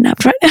like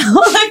kidnapped right now?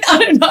 Like, I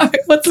don't know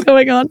what's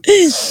going on.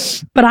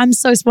 But I'm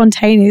so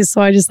spontaneous. So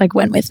I just like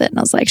went with it. And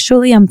I was like,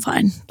 surely I'm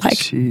fine. Like,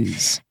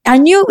 Jeez. I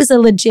knew it was a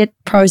legit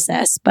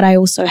process, but I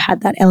also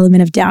had that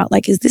element of doubt.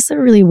 Like, is this a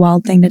really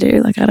wild thing to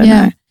do? Like, I don't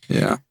know.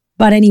 Yeah.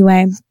 But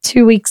anyway,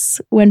 2 weeks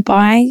went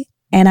by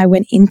and I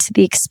went into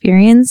the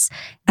experience.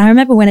 And I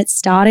remember when it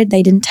started,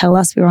 they didn't tell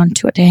us we were on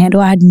tour to handle.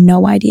 I had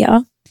no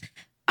idea.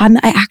 I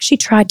actually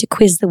tried to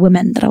quiz the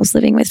woman that I was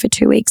living with for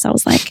 2 weeks. I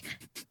was like,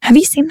 have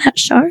you seen that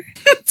show?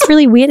 It's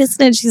really weird, isn't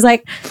it? She's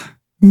like,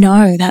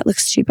 no, that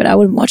looks stupid. I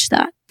wouldn't watch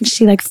that. And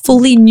she like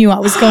fully knew I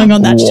was going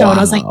on that show. And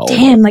I was like,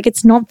 damn, like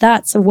it's not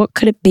that. So what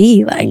could it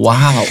be? Like,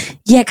 wow.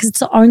 Yeah, because it's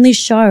the only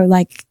show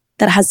like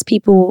that has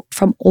people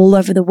from all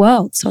over the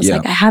world. So I was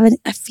like, I have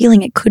a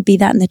feeling it could be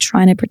that and they're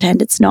trying to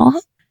pretend it's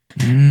not.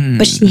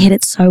 But she hit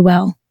it so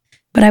well.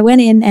 But I went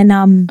in and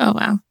oh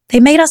wow. They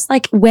made us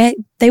like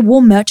they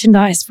wore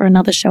merchandise for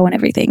another show and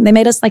everything. They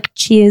made us like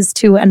cheers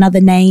to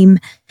another name.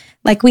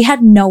 Like we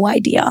had no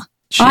idea.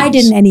 Jeez. I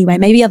didn't anyway.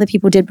 Maybe other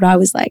people did, but I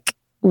was like,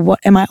 what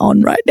am I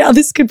on right now?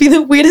 This could be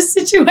the weirdest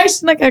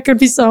situation. Like I could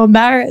be so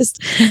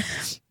embarrassed.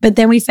 But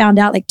then we found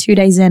out like 2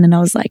 days in and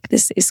I was like,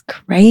 this is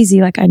crazy.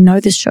 Like I know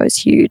this show's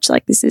huge.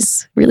 Like this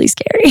is really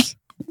scary.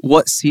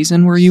 What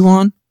season were you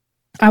on?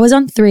 I was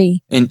on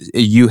 3. And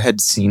you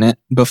had seen it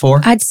before?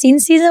 I'd seen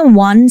season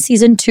 1.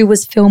 Season 2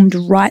 was filmed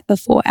right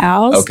before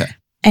ours. Okay.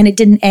 And it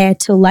didn't air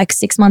till like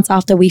 6 months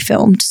after we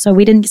filmed. So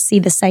we didn't see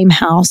the same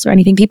house or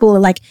anything. People were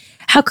like,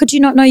 how could you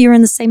not know you're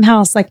in the same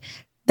house? Like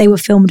they were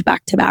filmed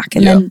back to back.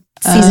 And then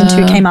season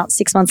 2 came out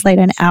 6 months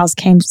later and ours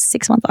came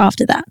 6 months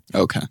after that.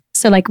 Okay.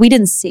 So like we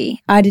didn't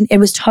see. It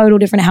was total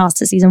different house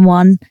to season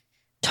 1,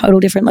 total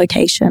different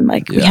location.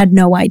 Like we had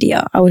no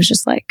idea. I was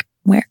just like,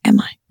 where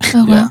am I?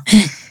 Oh, wow.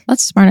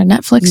 That's smart on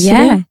Netflix.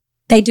 Yeah. Too.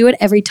 They do it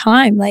every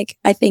time. Like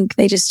I think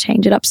they just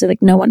change it up so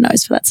like no one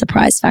knows for that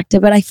surprise factor.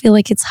 But I feel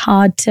like it's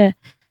hard to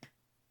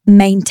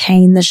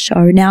maintain the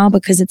show now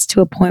because it's to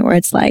a point where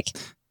it's like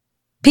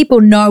people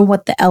know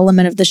what the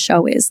element of the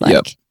show is.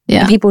 Like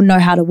and people know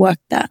how to work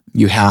that.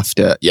 You have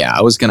to. Yeah,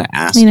 I was going to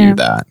ask you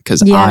that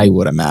because I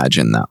would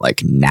imagine that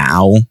like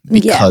now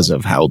because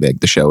of how big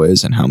the show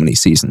is and how many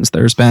seasons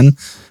there's been,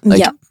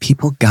 like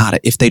people got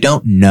it. If they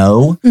don't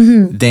know,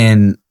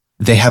 then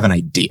they have an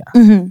idea.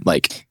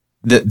 Like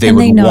they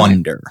would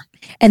wonder.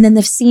 And then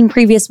they've seen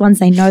previous ones.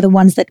 They know the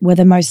ones that were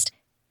the most,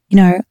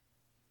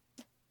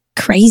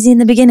 crazy in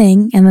the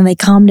beginning, and then they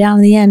calm down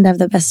in the end, have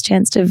the best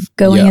chance of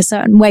going a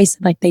certain way. So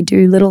like they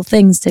do little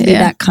things to be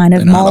that kind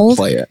of mold.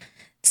 Play it.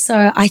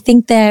 So I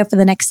think for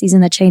the next season,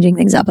 they're changing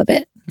things up a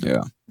bit.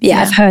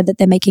 Yeah, I've heard that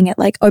they're making it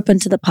like open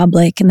to the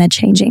public and they're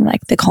changing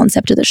like the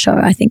concept of the show.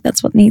 I think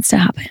that's what needs to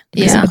happen.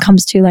 Because if it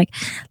comes to like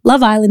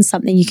Love Island,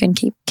 something you can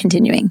keep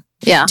continuing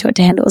to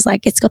handle. It's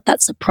like it's got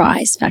that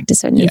surprise factor,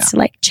 so it needs to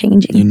like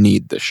changing. You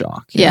need the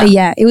shock. But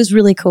yeah, it was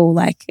really cool.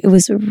 Like it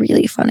was a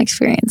really fun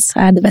experience.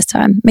 I had the best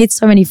time. Made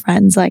so many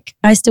friends. Like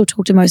I still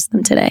talk to most of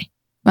them today.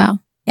 Wow.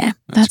 Yeah.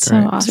 That's so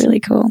awesome. It's really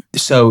cool.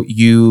 So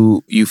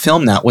you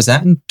filmed that. Was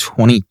that in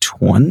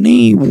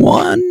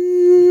 2021?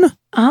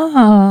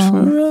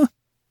 Oh.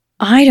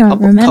 I don't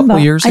remember. Couple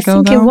years ago, I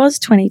think though? it was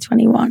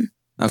 2021.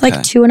 Okay.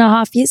 Like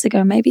 2.5 years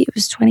ago. Maybe it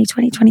was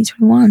 2020,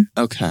 2021.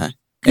 Okay.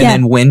 And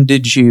then when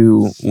did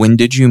you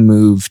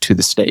move to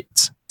the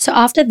States? So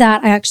after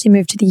that, I actually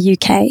moved to the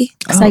UK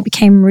because I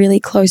became really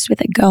close with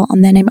a girl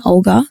on there named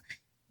Olga.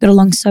 Got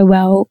along so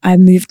well. I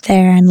moved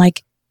there and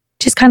like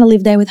just kind of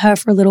lived there with her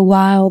for a little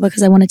while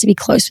because I wanted to be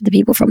close with the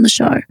people from the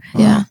show.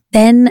 Yeah.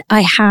 Then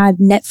I had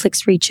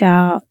Netflix reach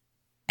out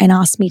and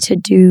ask me to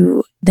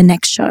do the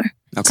next show.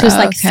 Okay. So it was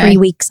like 3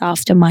 weeks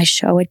after my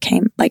show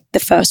like the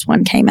first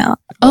one came out.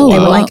 Oh, they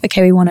were like,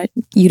 okay, we want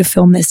you to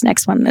film this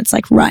next one. And it's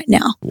like right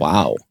now.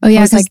 Wow. Oh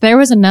yeah, because there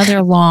was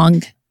another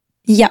long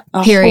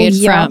period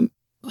from.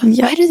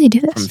 Why do they do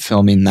this? From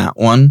filming that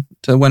one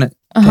to when it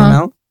came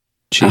out?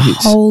 Jeez. A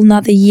whole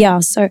nother year.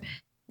 So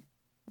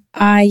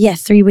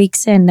 3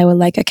 weeks in, they were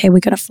like, okay, we're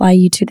going to fly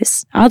you to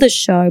this other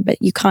show,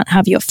 but you can't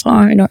have your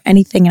phone or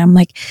anything. And I'm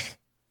like,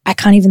 I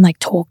can't even like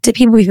talk to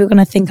people. People are going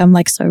to think I'm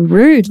like so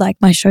rude. Like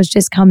my show's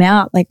just come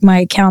out. Like my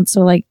accounts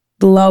are like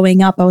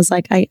blowing up. I was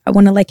like, I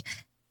want to like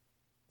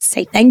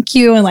say thank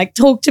you and like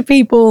talk to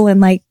people.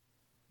 And like,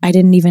 I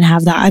didn't even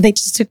have that. They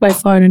just took my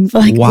phone and for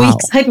like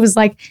weeks, I was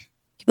like,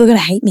 people are going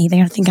to hate me. They're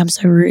going to think I'm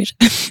so rude.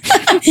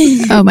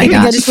 Oh my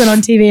gosh. I just went on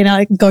TV and I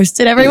like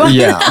ghosted everyone.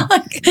 Yeah.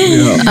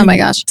 Oh my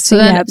gosh. So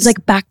then it was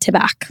like back to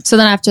back. So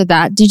then after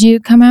that, did you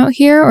come out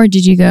here or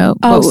did you go?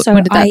 What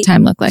did that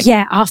time look like?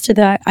 Yeah. After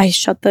that, I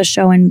shot the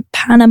show in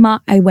Panama.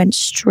 I went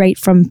straight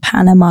from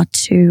Panama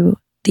to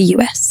the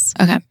US.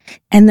 Okay.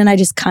 And then I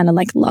just kind of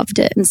like loved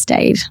it and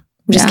stayed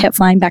Just kept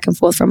flying back and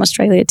forth from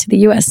Australia to the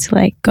US.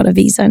 Like, got a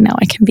visa and now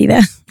I can be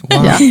there.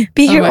 Wow.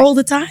 Be here all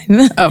the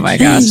time. Oh my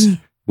gosh.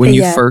 When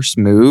you first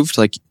moved,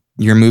 like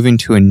you're moving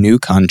to a new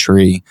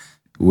country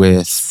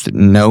with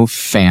no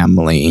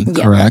family,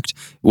 correct?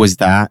 Was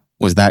that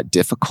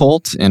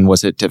difficult? And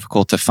was it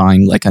difficult to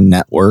find like a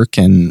network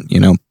and,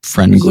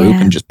 friend group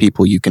and just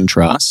people you can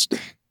trust?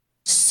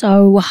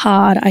 So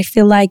hard. I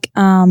feel like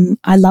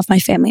I love my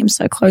family. I'm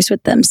so close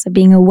with them. So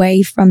being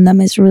away from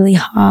them is really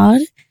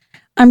hard.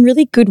 I'm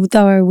really good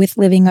though with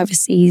living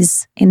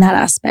overseas in that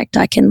aspect.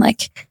 I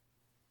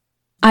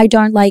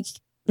don't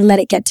let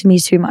it get to me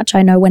too much.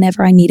 I know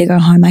whenever I need to go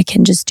home, I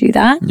can just do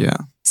that. Yeah.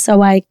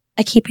 So I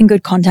keep in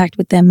good contact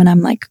with them and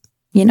I'm like,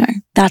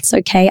 that's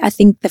okay. I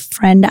think the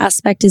friend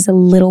aspect is a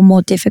little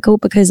more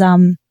difficult because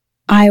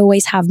I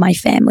always have my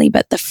family,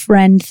 but the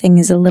friend thing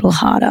is a little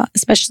harder,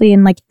 especially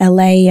in like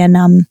LA and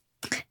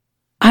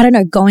I don't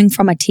know, going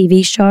from a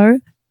TV show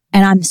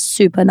and I'm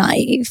super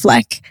naive.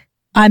 Like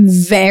I'm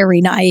very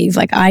naive.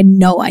 Like I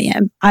know I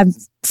am. I'm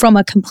from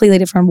a completely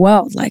different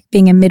world, like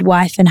being a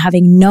midwife and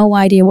having no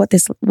idea what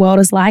this world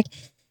is like,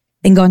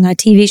 then going on a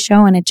TV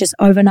show and it just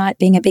overnight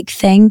being a big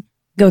thing,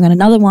 going on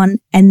another one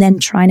and then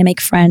trying to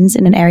make friends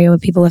in an area where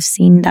people have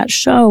seen that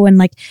show. And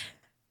like,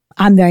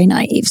 I'm very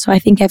naive. So I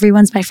think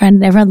everyone's my friend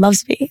and everyone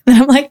loves me.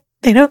 And I'm like,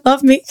 they don't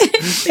love me.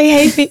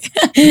 They hate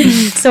me.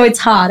 So it's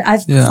hard.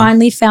 I've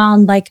finally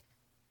found like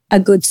a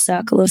good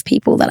circle of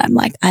people that I'm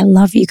like, I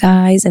love you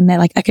guys. And they're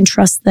like, I can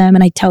trust them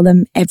and I tell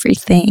them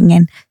everything.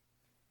 And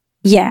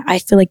yeah, I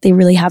feel like they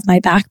really have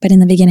my back. But in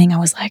the beginning, I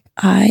was like,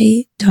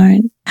 I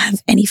don't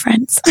have any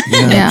friends.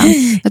 Yeah,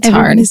 that's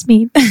Everyone hard. is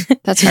mean.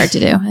 That's hard to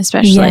do,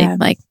 especially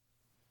like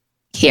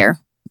here.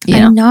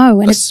 I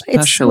know. And especially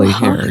it's so here.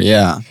 hard.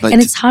 Yeah. Like,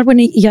 and it's hard when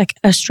you're like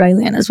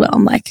Australian as well.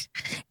 I'm like,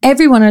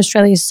 everyone in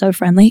Australia is so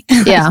friendly.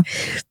 Yeah.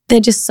 They're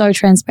just so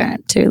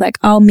transparent too. Like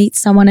I'll meet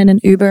someone in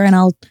an Uber and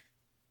I'll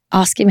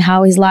ask him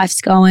how his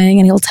life's going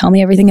and he'll tell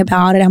me everything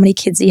about it, how many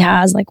kids he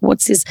has, like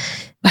what's his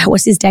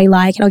day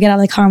like. And I'll get out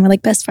of the car and we're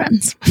like best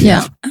friends.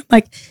 Yeah. I'm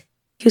like,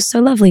 he was so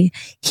lovely.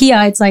 Here,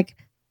 it's like,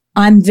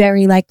 I'm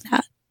very like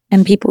that.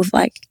 And people are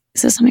like,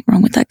 is there something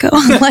wrong with that girl?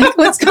 I'm like,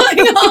 what's going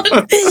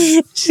on?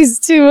 She's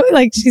too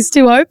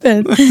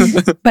open.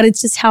 But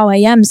it's just how I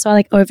am. So I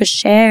like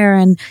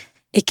overshare and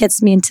it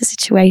gets me into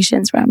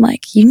situations where I'm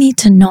like, you need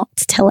to not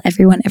tell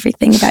everyone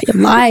everything about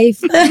your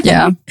life.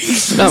 Yeah.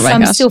 So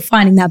I'm still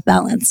finding that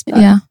balance. But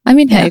yeah. I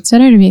mean, hey, it's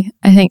better to be,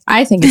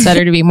 I think it's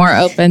better to be more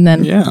open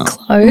than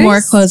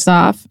more closed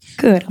off.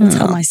 Good. I'll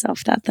tell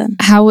myself that then.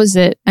 How was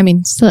it? I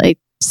mean,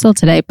 still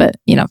today, but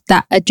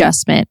that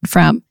adjustment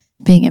from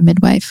being a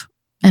midwife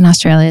in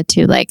Australia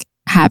to like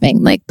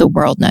having like the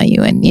world know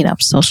you and,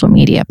 social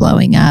media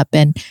blowing up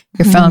and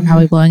your phone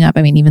probably blowing up.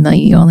 I mean, even though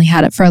you only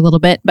had it for a little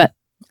bit, but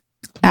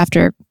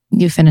after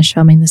you finished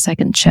filming the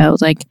second show,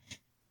 like,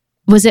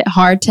 was it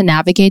hard to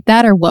navigate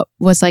that, or what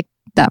was like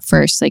that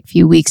first like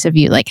few weeks of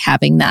you like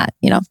having that,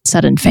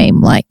 sudden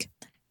fame? Like,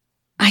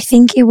 I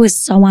think it was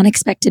so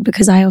unexpected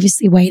because I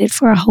obviously waited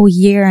for a whole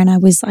year and I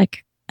was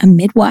like a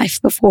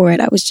midwife before it.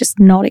 I was just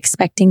not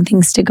expecting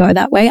things to go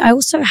that way. I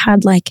also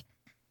had like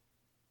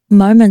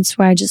moments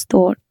where I just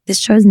thought this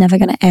show's never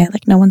going to air.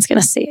 Like no one's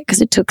going to see it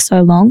because it took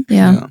so long.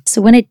 Yeah.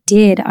 So when it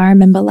did, I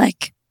remember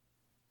like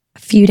a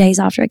few days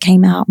after it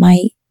came out,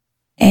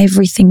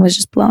 everything was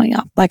just blowing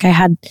up. Like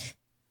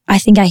I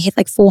think I hit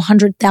like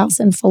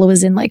 400,000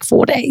 followers in like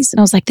 4 days. And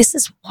I was like, this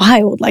is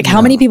wild. Like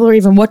how many people are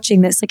even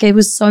watching this? Like it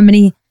was so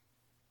many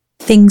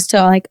things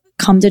to like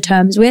come to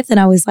terms with. And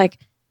I was like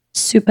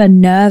super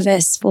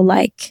nervous for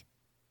like,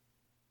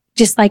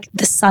 just like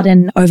the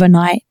sudden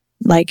overnight,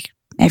 like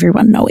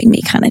everyone knowing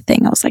me kind of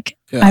thing. I was like,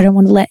 I don't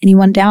want to let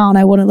anyone down.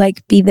 I want to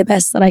like be the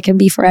best that I can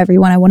be for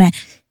everyone. I want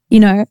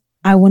to,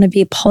 I want to be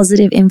a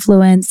positive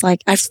influence.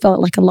 Like I felt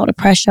like a lot of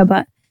pressure,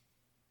 but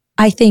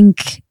I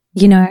think,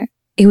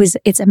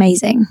 it's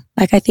amazing.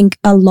 Like I think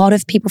a lot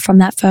of people from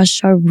that first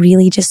show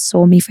really just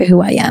saw me for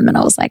who I am. And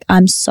I was like,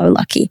 I'm so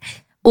lucky,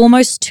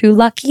 almost too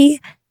lucky,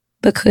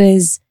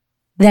 because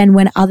then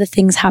when other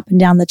things happen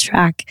down the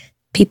track,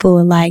 people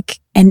are like,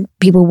 and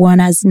people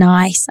weren't as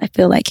nice. I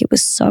feel like it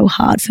was so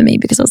hard for me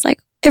because I was like,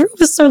 everyone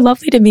was so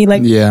lovely to me.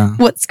 Like,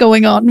 what's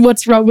going on?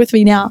 What's wrong with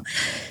me now?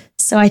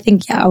 So I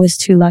think, I was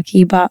too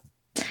lucky. But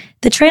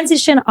the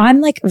transition,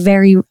 I'm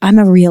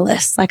a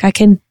realist. Like I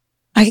can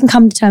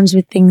come to terms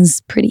with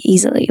things pretty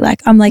easily.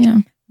 Like I'm like,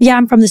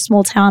 I'm from this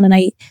small town and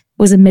I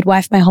was a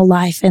midwife my whole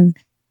life. And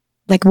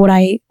like what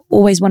I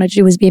always wanted to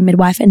do was be a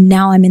midwife. And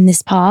now I'm in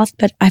this path,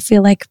 but I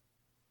feel like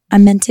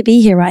I'm meant to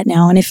be here right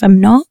now. And if I'm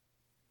not,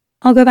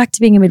 I'll go back to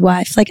being a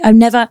midwife. Like I've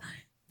never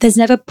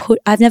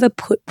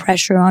put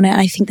pressure on it.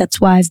 I think that's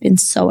why I've been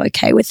so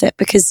okay with it,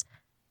 because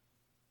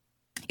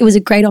it was a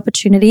great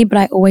opportunity, but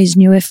I always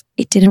knew if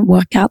it didn't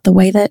work out the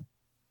way that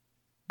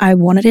I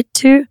wanted it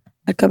to,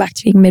 I'd go back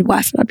to being a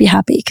midwife and I'd be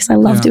happy because I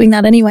love doing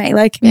that anyway.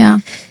 Like,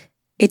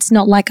 it's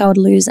not like I would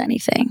lose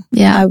anything.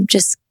 Yeah. I'm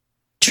just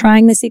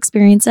trying this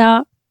experience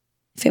out.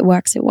 If it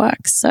works, it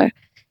works. So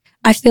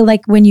I feel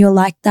like when you're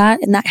like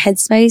that in that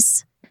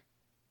headspace,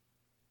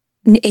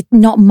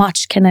 not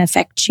much can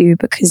affect you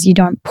because you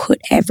don't put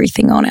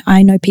everything on it.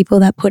 I know people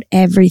that put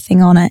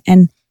everything on it,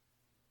 and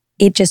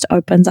it just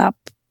opens up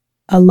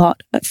a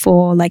lot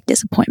for like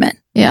disappointment.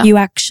 Yeah. You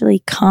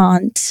actually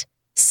can't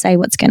say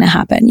what's going to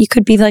happen. You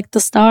could be like the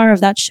star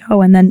of that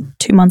show, and then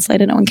 2 months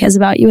later, no one cares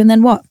about you. And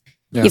then what?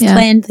 Yeah. You've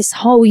planned this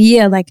whole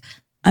year, like,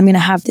 I'm going to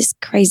have this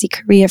crazy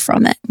career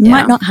from it. It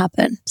might not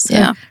happen.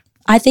 So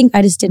I think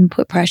I just didn't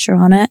put pressure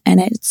on it, and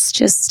it's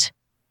just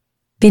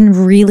been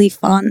really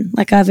fun.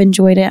 Like, I've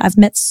enjoyed it. I've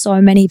met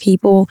so many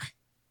people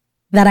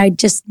that I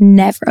just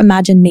never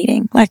imagined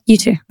meeting, like you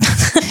two.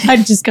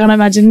 I just can't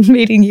imagine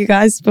meeting you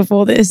guys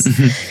before this.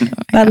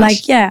 But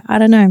like, I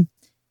don't know.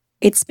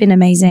 It's been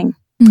amazing.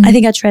 I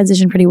think I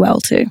transitioned pretty well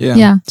too.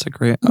 Yeah. It's a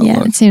great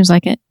outlook. It seems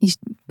like it.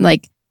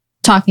 Like,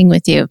 talking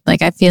with you,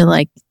 like, I feel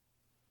like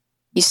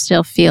you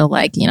still feel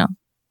like, you know,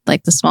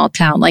 like the small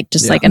town, like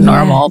just like a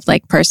normal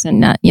like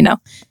person that, you know,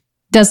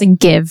 doesn't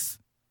give,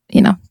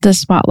 you know, the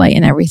spotlight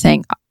and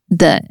everything,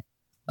 the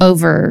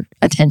over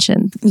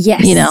attention.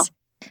 Yes. You know?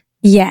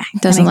 Yeah.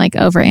 Doesn't like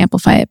over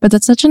amplify it. But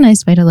that's such a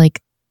nice way to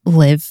like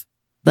live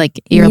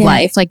like your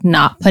life, like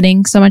not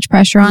putting so much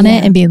pressure on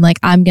it and being like,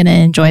 I'm going to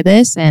enjoy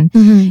this. And,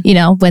 you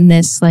know, when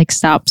this like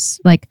stops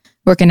like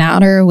working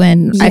out, or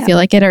when I feel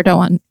like it, or don't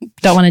want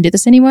to do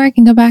this anymore, I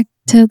can go back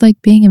to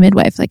like being a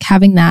midwife, like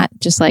having that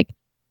just like,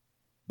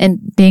 and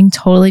being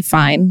totally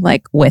fine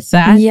like with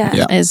that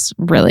is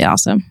really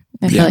awesome.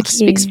 I feel like it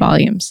speaks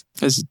volumes.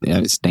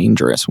 It's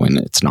dangerous when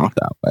it's not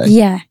that way.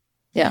 Yeah.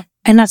 Yeah.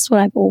 And that's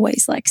what I've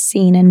always like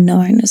seen and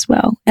known as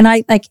well. And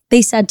I like,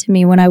 they said to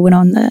me when I went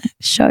on the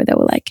show, they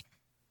were like,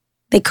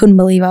 they couldn't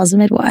believe I was a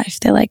midwife.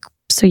 They're like,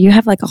 so you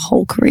have like a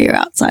whole career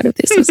outside of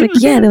this? I was like,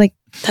 yeah. They're like,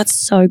 that's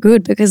so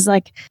good, because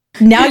like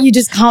now you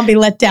just can't be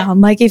let down.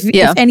 Like if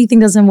anything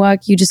doesn't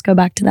work, you just go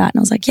back to that. And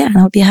I was like, yeah, and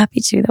I'll be happy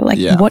to. They were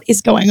like, what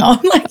is going on?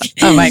 Like,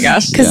 oh my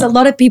gosh. Because a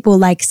lot of people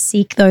like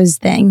seek those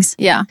things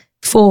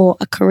for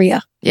a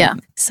career. Yeah.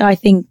 So I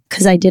think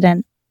because I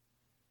didn't,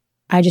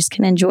 I just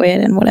can enjoy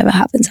it, and whatever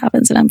happens,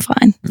 happens, and I'm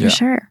fine. For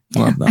sure.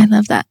 Love that. I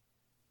love that.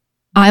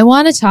 I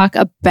want to talk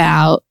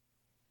about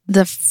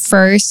the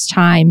first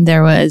time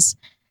there was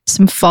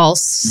some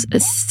false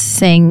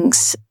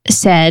things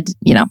said,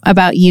 you know,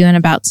 about you and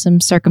about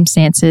some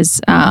circumstances.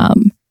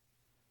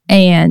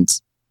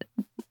 And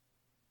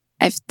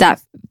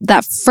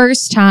that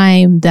first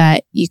time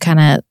that you kind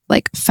of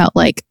like felt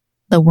like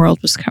the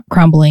world was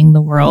crumbling,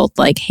 the world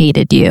like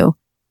hated you,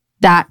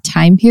 that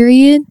time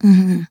period.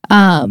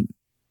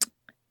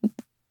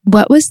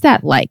 What was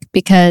that like?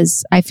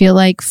 Because I feel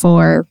like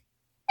for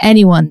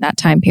anyone that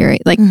time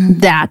period, like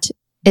that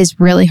is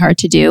really hard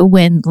to do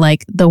when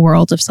like the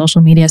world of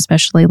social media,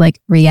 especially like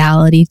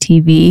reality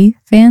TV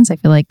fans, I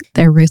feel like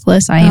they're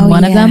ruthless. I am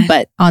one of them,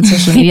 but on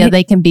social media,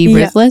 they can be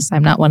ruthless.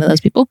 I'm not one of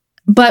those people.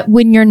 But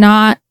when you're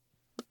not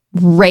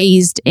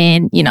raised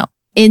in, you know,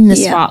 in the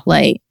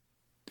spotlight,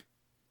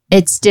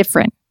 it's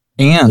different.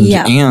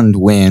 And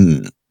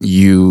when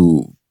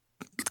you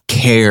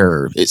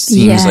care, it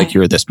seems like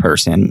you're this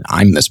person,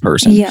 I'm this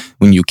person.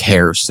 When you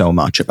care so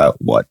much about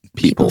what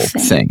people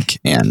think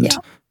and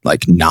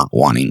like not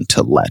wanting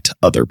to let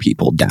other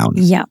people down.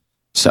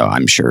 So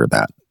I'm sure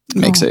that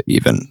makes it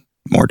even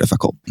more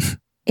difficult.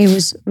 It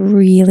was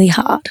really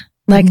hard.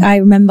 Like I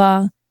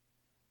remember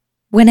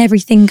when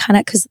everything kind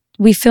of, because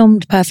we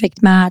filmed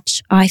Perfect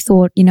Match, I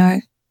thought, you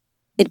know,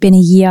 it'd been a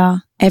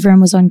year.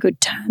 Everyone was on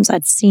good terms.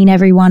 I'd seen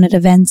everyone at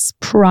events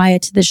prior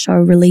to the show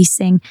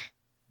releasing.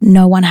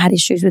 No one had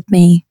issues with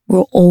me. We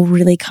were all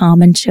really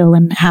calm and chill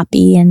and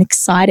happy and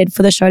excited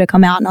for the show to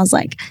come out. And I was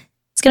like,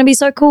 it's going to be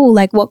so cool.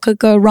 Like, what could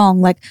go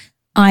wrong? Like,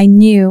 I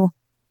knew,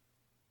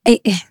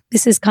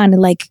 this is kind of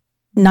like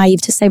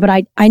naive to say, but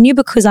I knew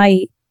because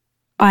I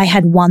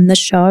had won the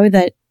show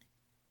that,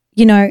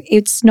 you know,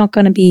 it's not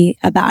going to be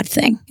a bad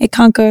thing. It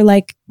can't go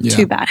like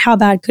too bad. How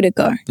bad could it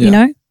go? You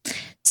know?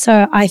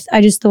 So I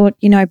just thought,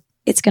 you know,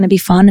 it's going to be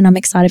fun and I'm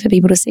excited for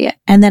people to see it.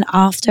 And then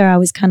after I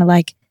was kind of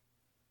like,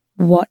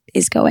 what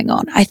is going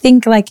on? I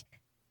think like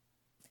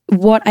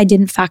what I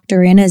didn't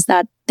factor in is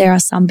that there are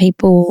some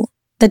people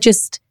that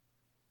just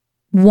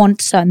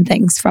want certain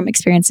things from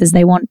experiences.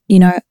 They want, you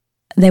know,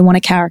 they want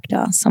a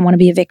character. Some want to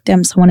be a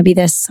victim. Some want to be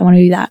this. Some want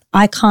to be that.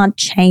 I can't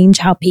change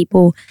how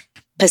people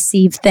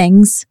perceive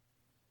things,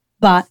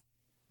 but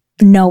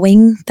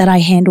knowing that I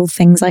handle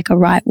things like a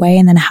right way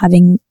and then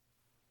having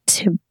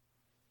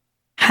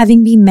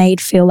been made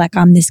feel like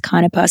I'm this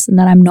kind of person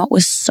that I'm not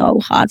was so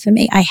hard for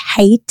me. I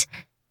hate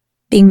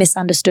being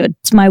misunderstood.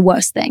 It's my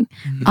worst thing.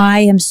 I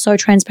am so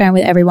transparent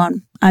with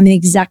everyone. I'm the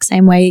exact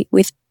same way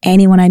with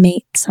anyone I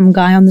meet. Some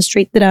guy on the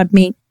street that I'd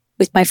meet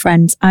with my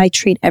friends. I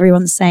treat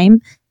everyone the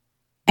same.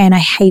 And I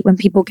hate when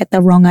people get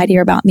the wrong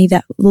idea about me.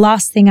 The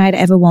last thing I'd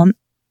ever want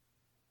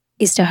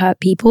is to hurt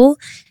people.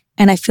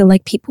 And I feel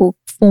like people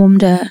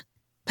formed a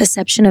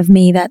perception of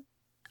me that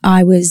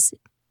I was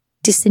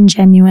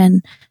disingenuous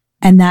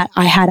and that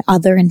I had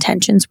other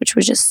intentions, which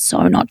was just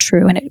so not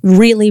true. And it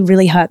really,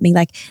 really hurt me.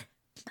 Like,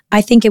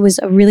 I think it was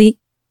a really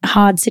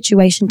hard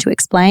situation to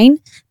explain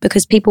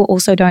because people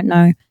also don't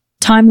know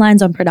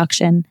timelines on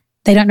production.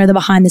 They don't know the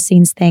behind the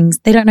scenes things.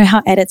 They don't know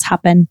how edits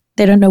happen.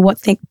 They don't know what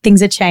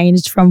things are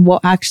changed from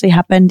what actually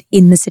happened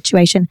in the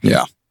situation.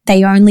 Yeah.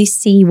 They only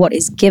see what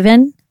is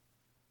given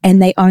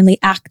and they only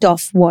act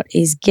off what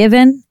is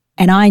given.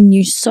 And I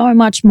knew so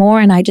much more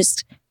and I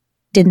just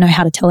didn't know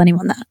how to tell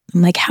anyone that.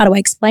 I'm like, how do I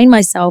explain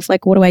myself?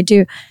 Like, what do I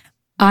do?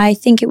 I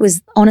think it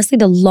was honestly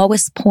the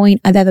lowest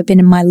point I've ever been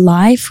in my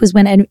life was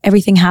when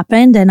everything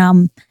happened.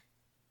 And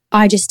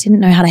I just didn't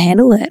know how to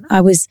handle it.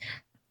 I was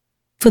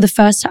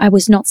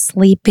not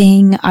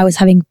sleeping. I was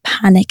having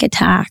panic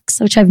attacks,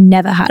 which I've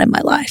never had in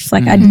my life.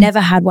 Like I'd never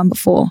had one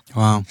before.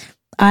 Wow.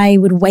 I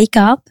would wake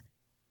up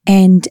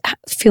and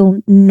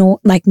feel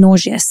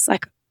nauseous,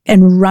 like,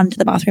 and run to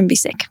the bathroom and be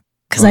sick.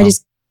 Because I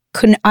just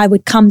couldn't, I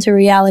would come to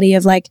reality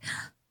of like,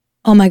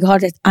 oh my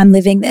God, I'm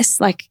living this.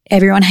 Like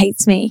everyone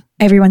hates me.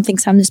 Everyone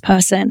thinks I'm this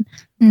person.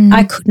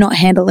 I could not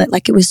handle it.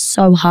 Like it was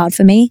so hard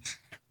for me.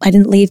 I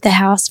didn't leave the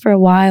house for a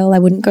while. I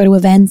wouldn't go to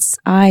events.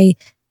 My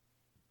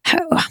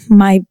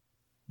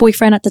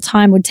boyfriend at the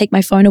time would take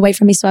my phone away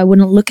from me so I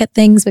wouldn't look at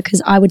things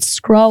because I would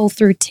scroll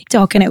through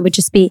TikTok and it would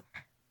just be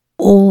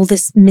all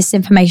this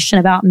misinformation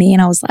about me.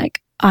 And I was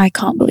like, I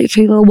can't believe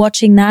people are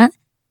watching that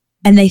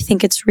and they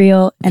think it's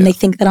real and they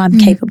think that I'm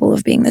capable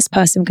of being this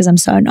person because I'm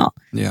so not.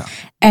 Yeah.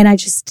 And I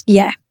just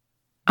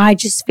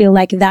feel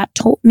like that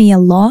taught me a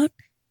lot.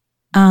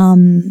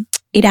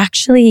 It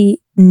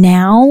actually,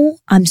 now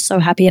I'm so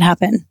happy it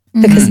happened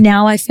because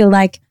now I feel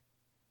like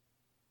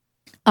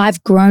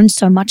I've grown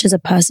so much as a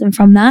person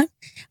from that.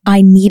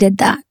 I needed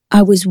that.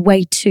 I was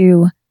way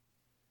too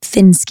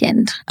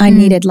thin-skinned. I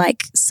needed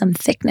like some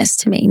thickness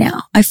to me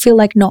now. I feel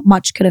like not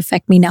much could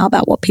affect me now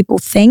about what people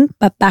think,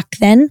 but back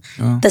then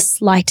the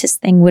slightest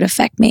thing would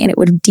affect me and it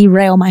would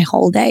derail my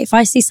whole day. If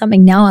I see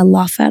something now, I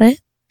laugh at it.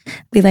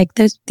 Be like,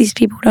 these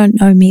people don't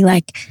know me.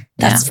 Like,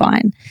 that's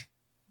fine.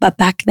 But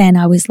back then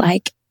I was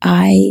like,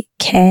 I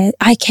care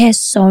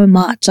so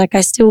much. Like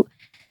I still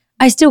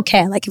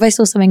care. Like if I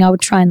saw something, I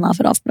would try and laugh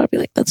it off, but I'd be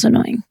like, that's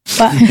annoying.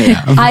 But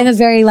I'm a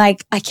very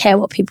like, I care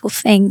what people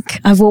think.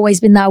 I've always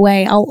been that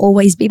way. I'll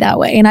always be that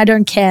way. And I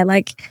don't care.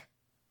 Like,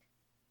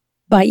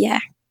 but yeah,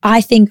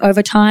 I think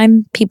over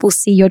time, people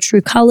see your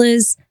true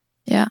colors.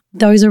 Yeah.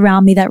 Those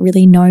around me that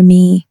really know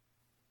me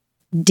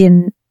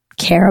didn't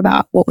care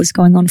about what was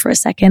going on for a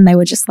second. They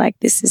were just like,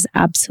 this is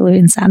absolute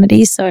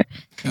insanity. So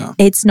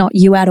it's not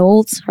you at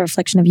all. It's not a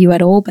reflection of you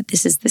at all. But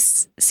this is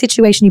this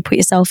situation you put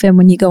yourself in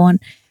when you go on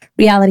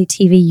reality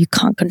TV. You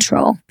can't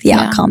control the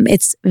outcome.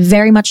 It's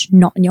very much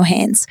not in your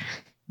hands.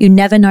 You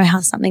never know how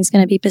something's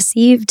going to be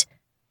perceived.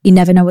 You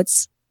never know what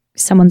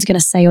someone's going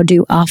to say or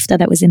do after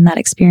that was in that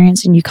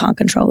experience, and you can't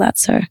control that.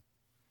 So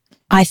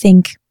I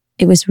think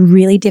it was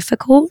really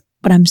difficult,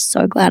 but I'm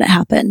so glad it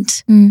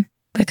happened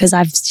because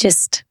I've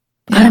just,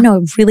 I don't know,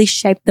 it really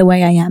shaped the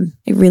way I am.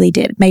 It really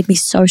did. It made me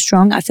so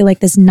strong. I feel like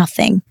there's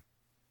nothing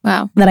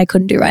that I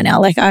couldn't do right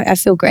now. Like I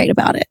feel great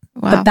about it.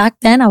 Wow. But back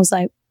then I was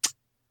like,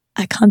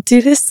 I can't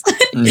do this.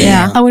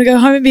 Yeah. I want to go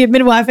home and be a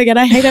midwife again.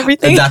 I hate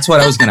everything. That's what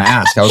I was going to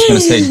ask. I was going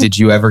to say, did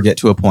you ever get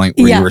to a point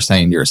where you were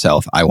saying to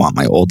yourself, I want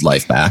my old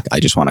life back.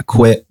 I just want to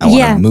quit. I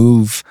want to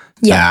move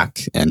back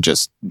and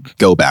just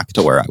go back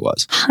to where I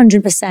was.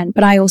 100%.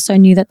 But I also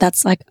knew that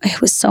that's like, it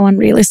was so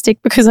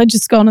unrealistic because I'd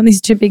just gone on these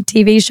two big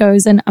TV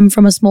shows and I'm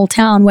from a small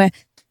town where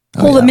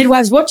all the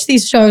midwives watch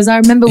these shows. I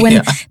remember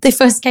when they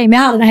first came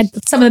out and I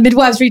had some of the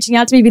midwives reaching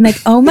out to me being like,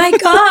 oh my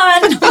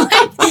God.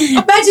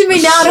 Imagine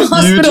me now in a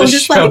hospital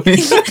just like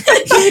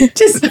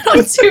just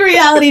on two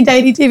reality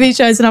dating TV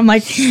shows and I'm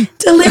like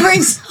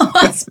delivering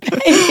someone's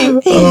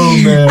baby.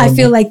 Oh man. I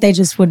feel like they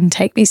just wouldn't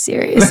take me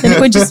serious and it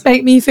would just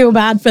make me feel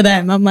bad for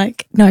them. I'm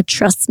like, no,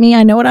 trust me.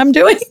 I know what I'm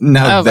doing.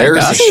 No, there's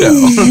a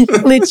show.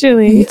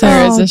 Literally.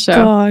 There is a show.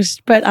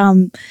 Gosh. But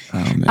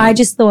I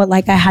just thought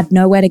like I had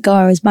nowhere to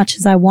go as much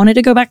as I wanted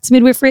to go back to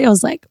midwifery. I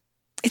was like,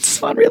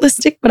 it's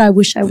unrealistic, but I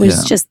wish I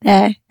was just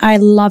there. I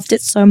loved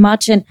it so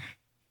much and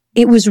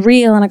it was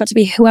real and I got to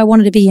be who I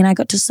wanted to be and I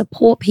got to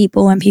support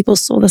people and people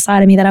saw the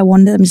side of me that I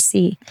wanted them to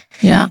see.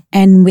 Yeah.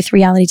 And with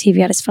reality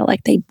TV, I just felt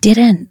like they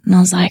didn't. And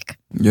I was like,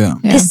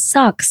 this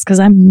sucks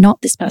because I'm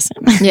not this person.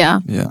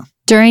 Yeah. Yeah.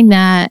 During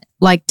that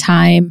like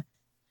time,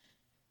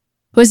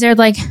 was there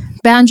like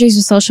boundaries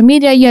with social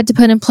media you had to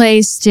put in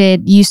place?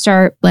 Did you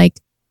start like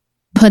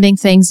putting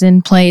things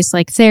in place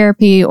like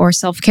therapy or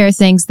self-care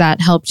things that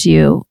helped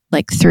you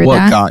like through what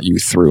that? got you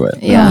through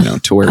it,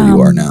 to where you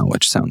are now,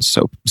 which sounds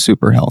so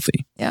super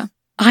healthy. Yeah.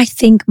 I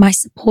think my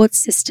support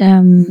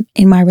system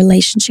in my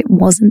relationship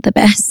wasn't the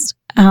best,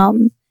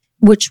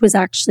 which was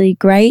actually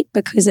great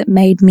because it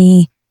made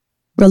me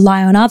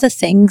rely on other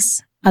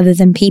things other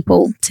than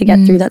people to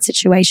get through that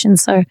situation.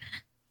 So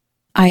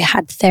I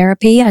had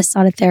therapy. I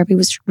started therapy,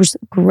 was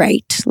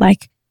great.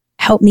 Like,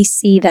 helped me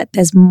see that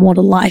there's more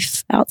to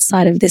life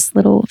outside of this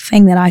little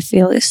thing that I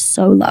feel is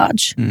so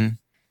large.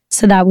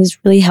 So that was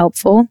really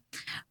helpful.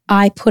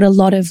 I put a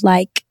lot of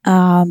like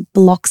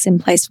blocks in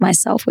place for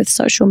myself with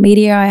social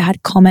media. I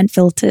had comment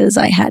filters.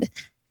 I had,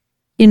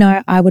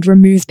 I would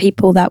remove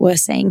people that were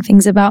saying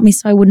things about me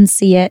so I wouldn't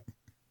see it.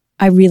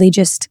 I really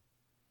just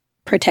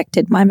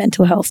protected my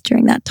mental health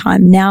during that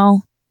time.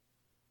 Now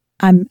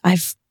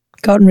I've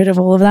gotten rid of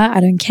all of that. I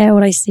don't care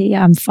what I see.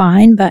 I'm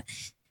fine. But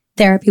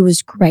therapy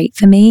was great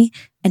for me.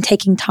 And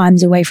taking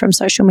times away from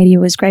social media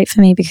was great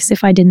for me because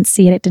if I didn't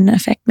see it, it didn't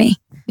affect me.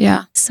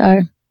 Yeah.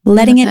 So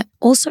letting it,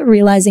 also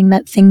realizing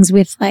that things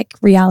with like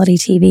reality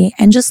TV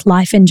and just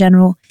life in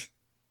general,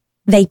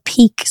 they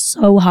peak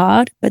so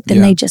hard, but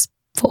then they just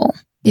fall.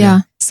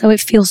 Yeah. So it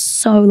feels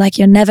so like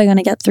you're never going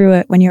to get through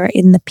it when you're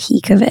in the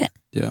peak of it.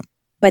 Yeah.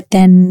 But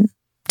then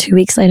 2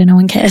 weeks later, no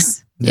one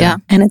cares. Yeah.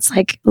 And it's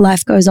like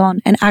life goes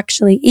on. And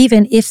actually,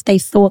 even if they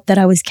thought that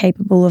I was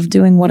capable of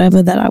doing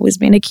whatever that I was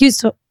being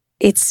accused of,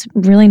 it's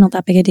really not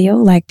that big a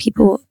deal. Like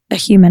people are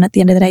human at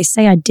the end of the day.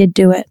 Say I did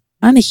do it.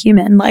 I'm a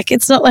human. Like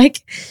it's not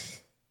like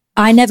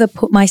I never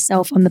put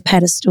myself on the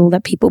pedestal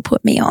that people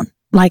put me on.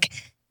 Like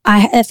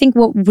I think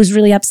what was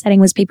really upsetting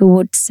was people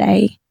would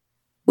say,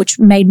 which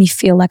made me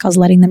feel like I was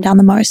letting them down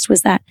the most,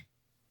 was that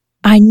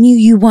I knew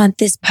you weren't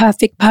this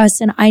perfect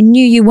person. I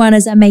knew you weren't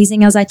as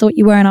amazing as I thought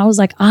you were. And I was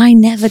like, I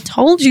never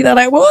told you that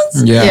I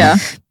was. Yeah.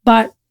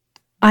 But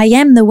I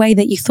am the way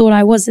that you thought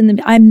I was.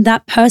 I'm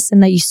that person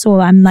that you saw.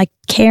 I'm like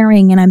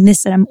caring and I'm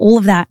this and I'm all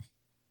of that.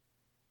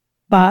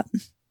 But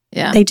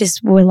they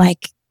just were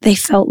like, they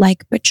felt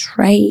like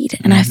betrayed.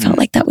 And I felt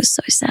like that was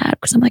so sad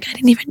because I'm like, I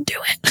didn't even do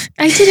it.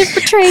 I didn't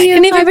betray you. I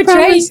didn't even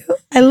betray you.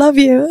 I love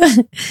you.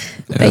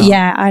 But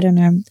yeah, I don't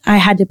know. I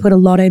had to put a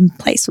lot in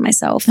place for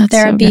myself. That's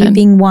Therapy so good.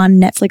 being one.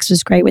 Netflix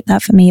was great with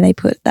that for me. They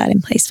put that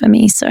in place for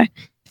me. So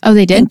Oh,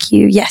 they did? thank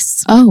you.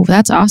 Yes. Oh,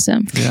 that's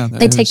awesome. Yeah.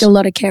 They take a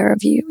lot of care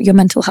of you, your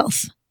mental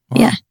health.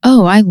 Wow. Yeah.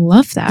 Oh, I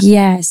love that.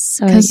 Yes.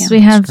 So Because yeah. we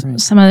have great.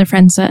 some other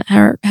friends that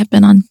have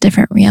been on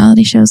different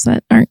reality shows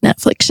that aren't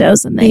Netflix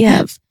shows and they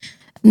have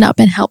not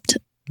been helped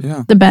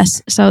Yeah. the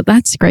best. So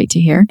that's great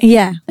to hear.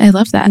 Yeah. I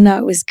love that. No,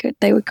 it was good.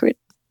 They were good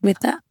with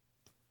that.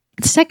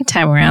 The second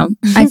time around,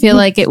 I feel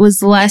like it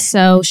was less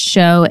so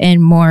show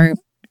and more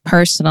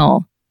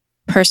personal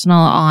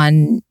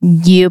on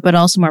you, but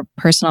also more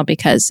personal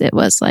because it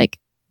was like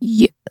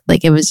you,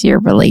 like it was your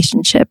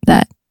relationship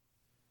that,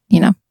 you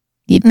know,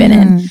 you'd been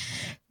in.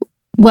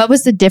 What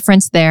was the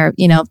difference there?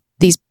 You know,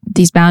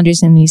 these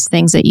boundaries and these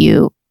things that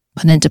you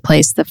put into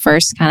place the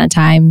first kind of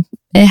time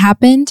it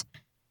happened.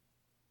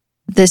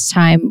 This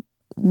time,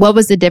 what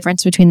was the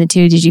difference between the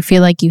two? Did you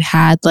feel like you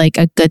had like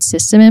a good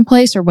system in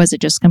place, or was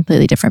it just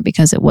completely different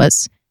because it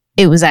was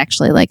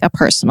actually like a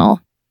personal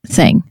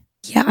thing?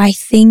 Yeah, I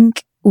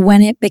think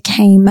when it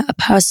became a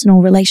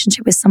personal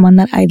relationship with someone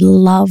that I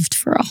loved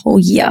for a whole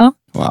year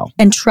Wow.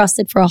 and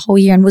trusted for a whole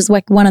year and was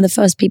like one of the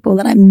first people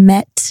that I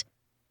met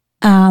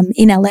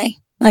in LA.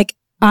 Like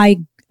I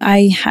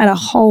had a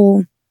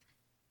whole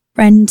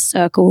friend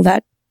circle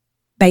that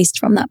based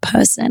from that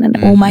person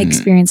and all my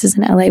experiences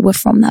in LA were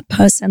from that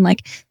person.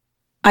 Like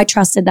I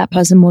trusted that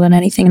person more than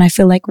anything. And I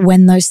feel like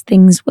when those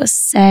things were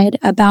said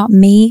about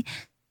me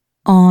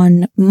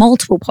on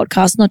multiple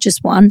podcasts, not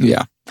just one,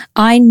 Yeah.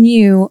 I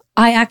knew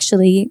that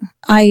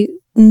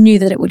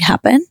it would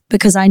happen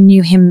because I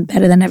knew him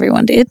better than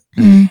everyone did.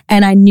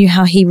 And I knew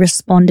how he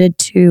responded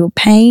to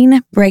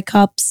pain,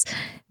 breakups,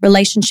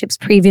 relationships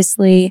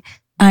previously.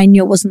 I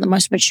knew it wasn't the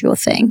most mature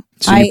thing.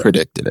 So you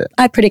predicted it.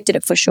 I predicted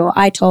it for sure.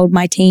 I told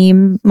my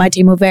team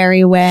were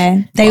very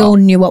aware. They all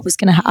knew what was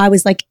going to happen. I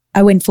was like,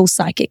 I went full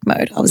psychic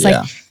mode. I was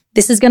like,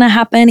 this is going to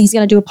happen. He's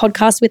going to do a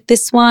podcast with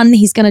this one.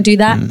 He's going to do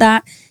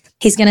that.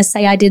 He's going to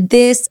say I did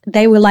this.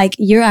 They were like,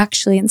 you're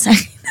actually insane.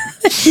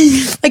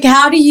 Like,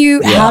 how did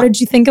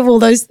you think of all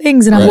those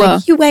things? And I'm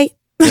like, you wait.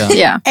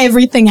 Yeah.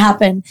 Everything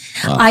happened.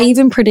 Wow. I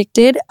even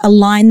predicted a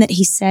line that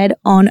he said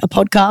on a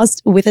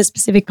podcast with a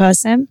specific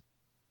person.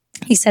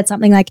 He said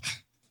something like,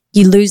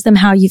 you lose them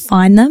how you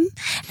find them.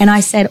 And I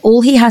said,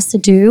 all he has to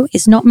do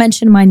is not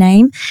mention my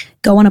name,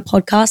 go on a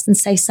podcast and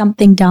say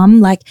something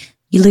dumb like,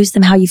 you lose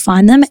them how you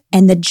find them.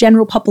 And the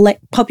general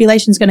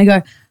population is going to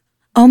go,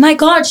 oh my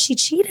God, she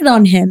cheated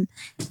on him.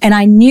 And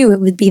I knew it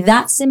would be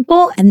that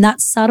simple and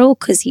that subtle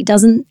because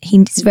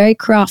he's very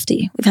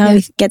crafty with how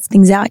he gets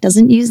things out. He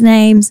doesn't use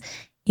names.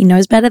 He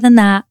knows better than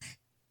that.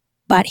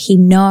 But he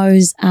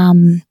knows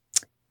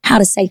how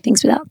to say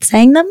things without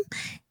saying them.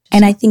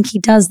 And I think he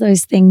does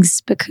those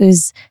things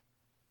because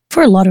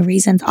for a lot of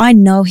reasons. I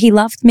know he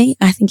loved me.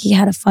 I think he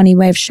had a funny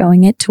way of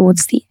showing it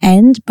towards the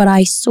end, but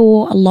I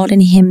saw a lot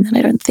in him that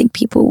I don't think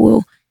people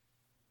will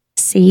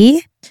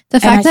see. The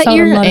fact that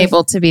you're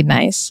able to be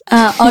nice.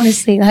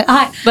 Honestly,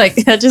 Like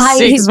that just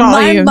speaks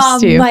volumes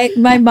too.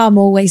 My mom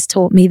always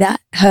taught me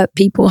that hurt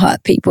people.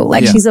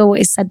 Like she's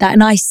always said that.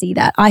 And I see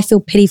that. I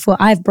feel pity for,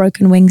 I have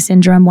broken wing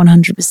syndrome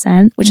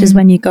 100%, which is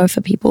when you go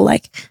for people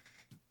like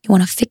you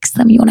want to fix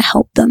them, you want to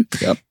help them.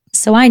 Yep.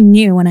 So I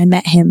knew when I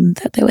met him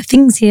that there were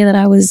things here that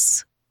I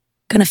was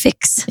going to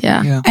fix.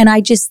 Yeah. And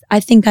I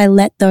think I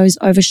let those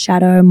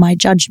overshadow my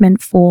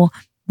judgment for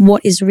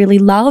what is really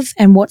love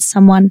and what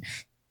someone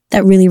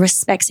that really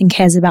respects and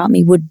cares about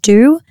me would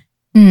do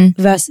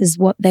versus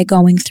what they're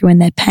going through in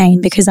their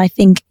pain. Because I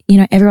think,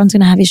 everyone's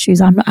going to have issues.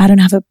 I don't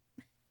have a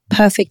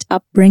perfect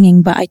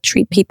upbringing, but I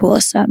treat people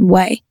a certain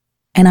way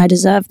and I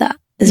deserve that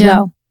as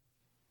well.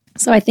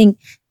 So I think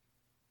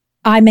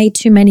I made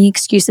too many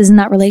excuses in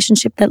that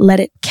relationship that let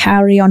it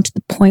carry on to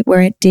the point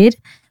where it did,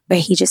 where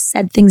he just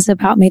said things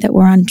about me that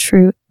were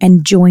untrue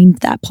and joined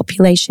that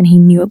population. He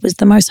knew it was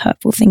the most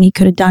hurtful thing he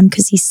could have done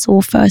because he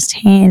saw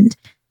firsthand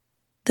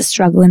the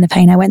struggle and the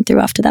pain I went through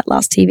after that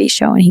last TV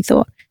show. And he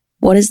thought,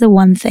 what is the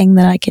one thing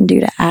that I can do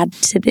to add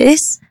to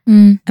this?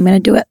 I'm going to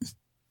do it.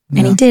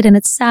 And he did. And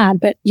it's sad.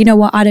 But you know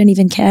what? I don't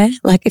even care.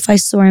 Like if I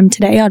saw him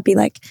today, I'd be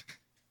like,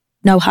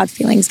 no hard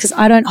feelings, because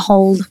I don't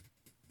hold,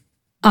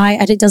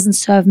 it doesn't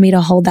serve me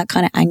to hold that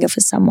kind of anger for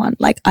someone.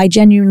 Like I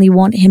genuinely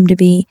want him to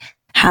be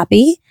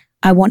happy.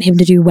 I want him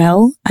to do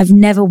well. I've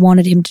never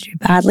wanted him to do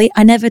badly.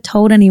 I never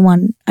told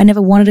anyone. I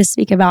never wanted to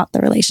speak about the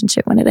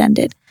relationship when it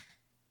ended.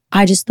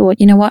 I just thought,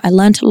 you know what? I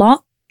learned a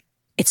lot.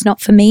 It's not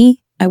for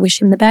me. I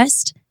wish him the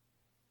best.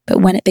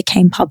 But when it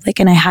became public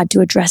and I had to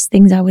address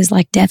things, I was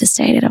like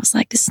devastated. I was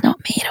like, this is not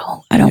me at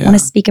all. I don't want to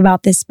speak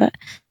about this, but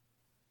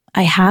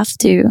I have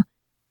to.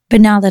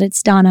 But now that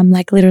it's done, I'm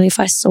like, literally, if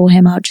I saw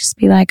him, I would just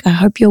be like, I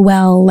hope you're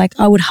well. Like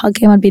I would hug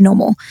him. I'd be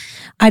normal.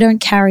 I don't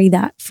carry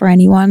that for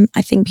anyone.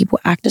 I think people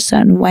act a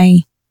certain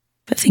way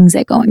for things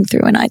they're going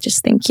through. And I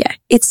just think, yeah,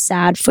 it's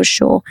sad for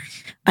sure.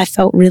 I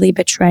felt really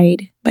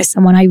betrayed by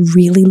someone I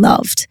really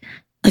loved.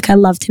 Like I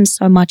loved him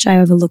so much. I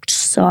overlooked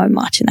so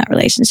much in that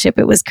relationship.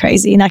 It was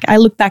crazy. And like, I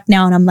look back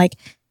now and I'm like,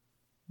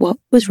 what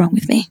was wrong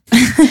with me?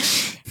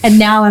 And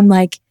now I'm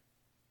like,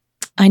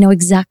 I know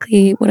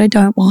exactly what I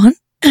don't want.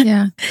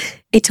 Yeah.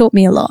 It taught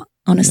me a lot,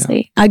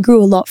 honestly. I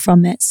grew a lot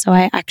from it. So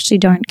I actually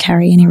don't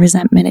carry any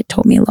resentment. It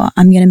taught me a lot.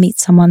 I'm going to meet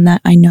someone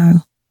that I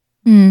know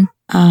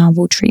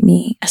will treat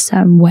me a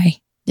certain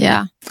way.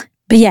 Yeah.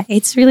 But yeah,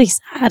 it's really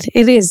sad.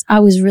 It is. I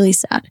was really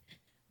sad.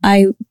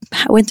 I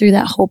went through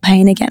that whole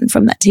pain again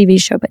from that TV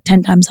show, but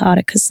 10 times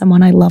harder because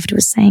someone I loved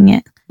was saying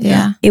it.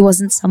 Yeah. It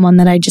wasn't someone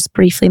that I just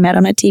briefly met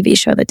on a TV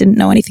show that didn't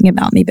know anything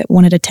about me, but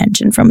wanted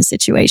attention from a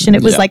situation.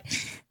 It was like,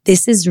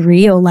 this is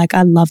real. Like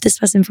I loved this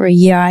person for a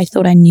year. I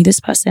thought I knew this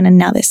person and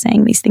now they're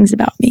saying these things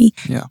about me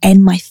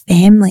and my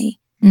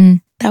family.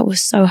 That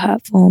was so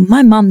hurtful.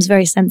 My mom's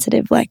very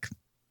sensitive, like,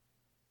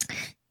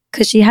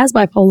 because she has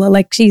bipolar.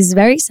 Like she's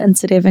very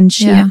sensitive and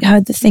she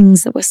heard the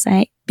things that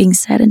were being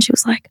said and she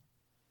was like,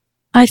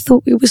 I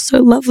thought we were so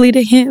lovely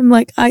to him.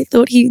 Like I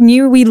thought he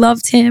knew we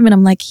loved him. And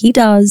I'm like, he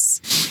does.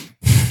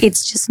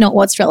 It's just not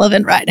what's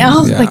relevant right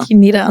now. Yeah. Like you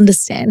need to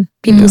understand.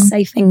 People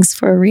say things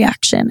for a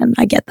reaction and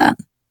I get that.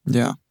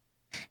 Yeah.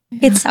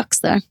 It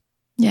sucks though.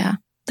 Yeah.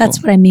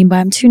 That's what I mean by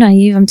I'm too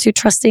naive. I'm too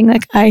trusting.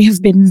 Like I have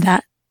been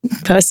that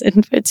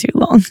person for too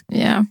long.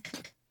 Yeah.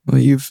 Well,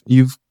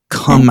 you've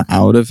come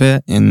out of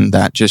it and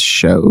that just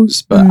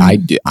shows. But I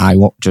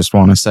just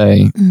want to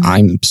say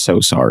I'm so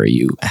sorry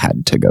you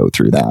had to go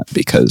through that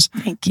because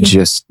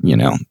just,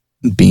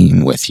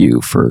 being with you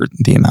for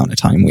the amount of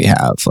time we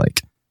have,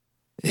 like,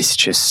 it's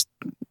just,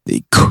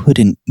 it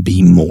couldn't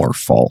be more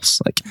false.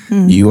 Like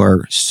you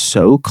are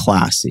so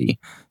classy.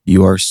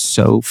 You are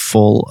so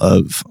full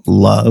of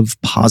love,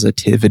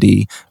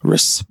 positivity,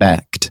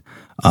 respect.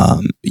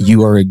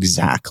 You are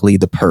exactly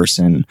the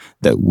person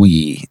that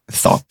we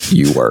thought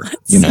you were,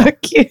 so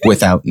cute.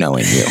 Without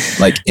knowing you,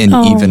 like,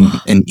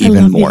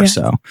 even more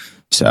so.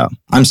 So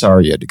I'm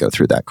sorry you had to go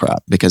through that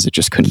crap because it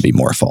just couldn't be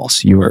more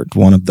false. You are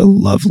one of the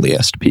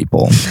loveliest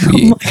people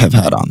we have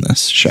had on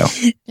this show.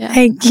 Yeah.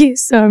 Thank you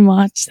so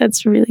much.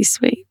 That's really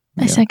sweet.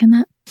 I second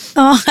that.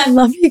 Oh, I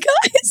love you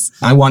guys.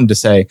 I wanted to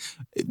say,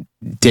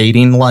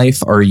 dating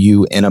life,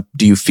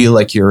 do you feel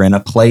like you're in a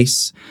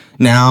place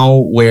now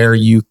where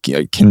you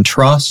can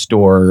trust,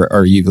 or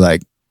are you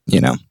like,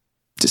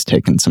 just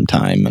taking some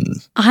time?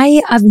 And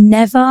I've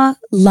never,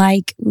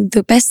 like,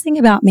 the best thing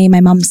about me,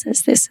 my mum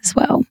says this as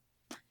well,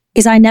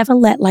 is I never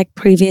let like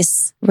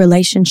previous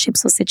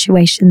relationships or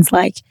situations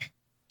like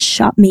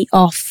shut me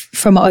off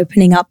from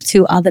opening up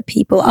to other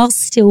people. I'll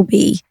still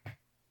be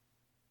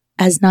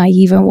as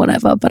naive and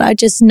whatever, but I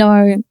just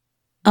know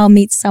I'll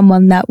meet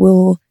someone that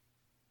will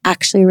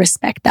actually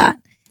respect that.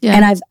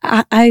 Yeah.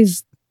 And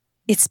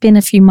it's been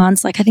a few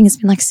months, like I think it's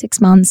been like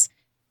 6 months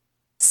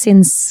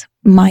since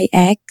my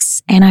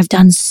ex, and I've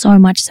done so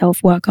much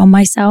self-work on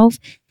myself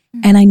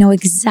and I know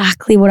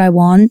exactly what I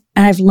want,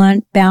 and I've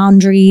learned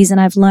boundaries,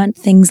 and I've learned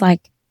things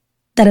like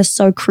that are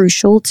so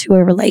crucial to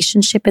a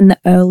relationship in the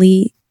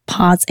early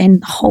parts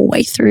and the whole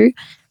way through.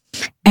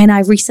 And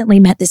I recently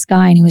met this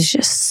guy and he was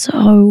just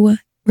so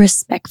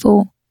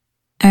respectful.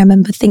 I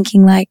remember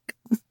thinking like,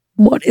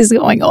 what is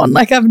going on?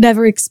 Like I've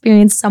never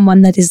experienced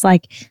someone that is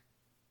like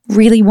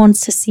really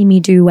wants to see me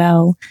do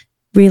well,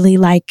 really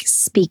like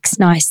speaks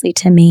nicely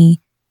to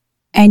me.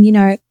 And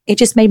it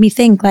just made me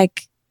think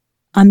like,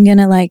 I'm going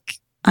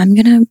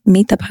to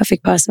meet the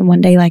perfect person one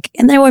day. Like,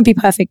 and they won't be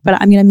perfect, but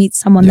I'm going to meet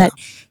someone that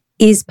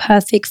is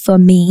perfect for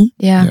me.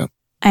 Yeah.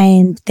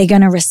 And they're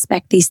going to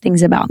respect these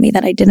things about me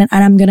that I didn't.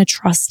 And I'm going to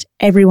trust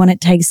everyone it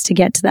takes to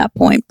get to that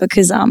point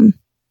because I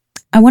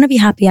want to be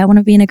happy. I want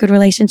to be in a good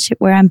relationship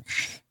where I'm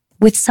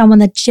with someone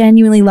that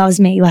genuinely loves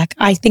me. Like,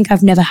 I think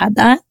I've never had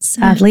that.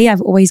 Sadly,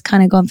 I've always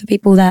kind of gone for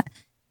people that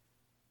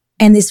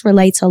and this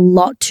relates a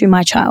lot to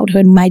my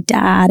childhood, my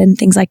dad and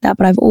things like that,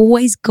 but I've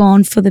always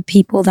gone for the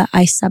people that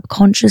I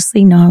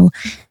subconsciously know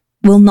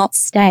will not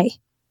stay.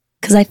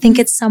 Because I think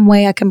it's some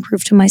way I can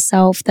prove to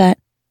myself that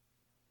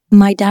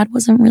my dad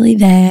wasn't really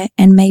there.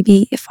 And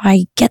maybe if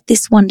I get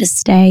this one to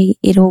stay,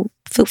 it'll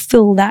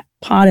fulfill that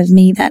part of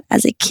me that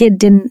as a kid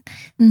didn't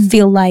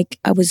feel like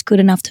I was good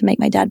enough to make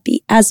my dad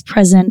be as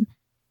present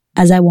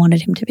as I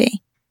wanted him to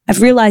be.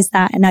 I've realized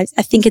that, and I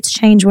think it's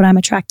changed what I'm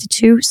attracted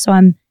to. So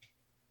I'm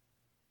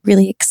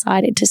really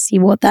excited to see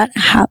what that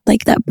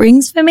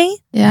brings for me.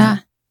 Yeah.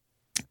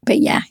 But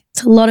yeah,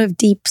 it's a lot of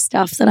deep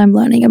stuff that I'm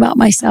learning about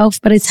myself,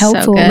 but it's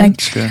helpful. good.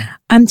 Like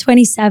I'm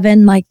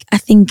 27. Like I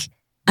think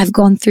I've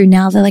gone through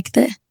now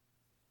the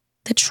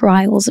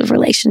trials of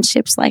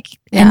relationships.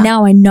 And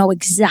now I know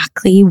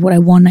exactly what I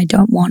want and I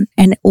don't want.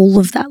 And all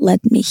of that led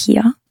me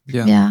here.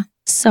 Yeah.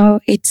 So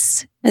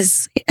it's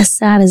as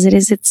sad as it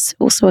is, it's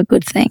also a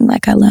good thing.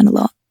 Like I learn a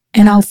lot,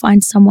 and I'll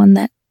find someone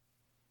that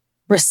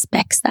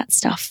respects that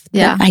stuff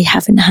that I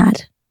haven't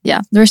had.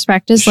 Yeah. The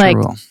respect is Sure like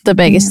will. the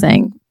biggest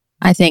thing.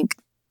 I think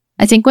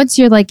once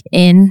you're like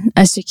in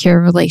a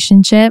secure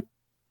relationship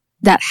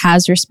that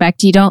has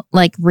respect, you don't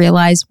like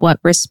realize what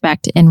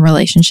respect in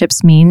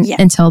relationships mean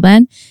until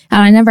then.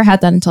 And I never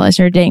had that until I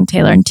started dating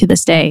Taylor. And to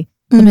this day,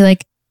 I'll be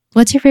like,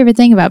 what's your favorite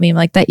thing about me? I'm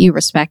like, that you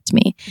respect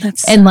me.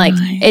 That's and so like,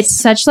 nice. it's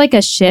such like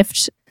a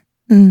shift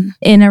in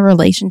a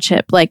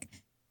relationship. Like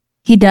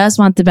he does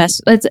want the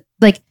best. It's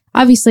like,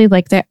 obviously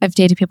like I've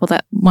dated people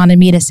that wanted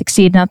me to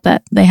succeed. Not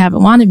that they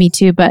haven't wanted me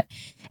to, but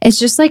it's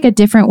just like a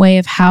different way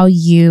of how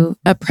you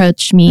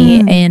approach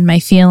me and my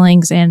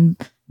feelings and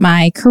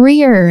my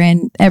career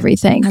and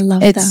everything. I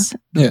love that.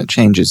 Yeah, it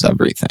changes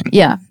everything.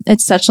 Yeah.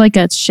 It's such like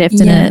a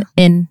shift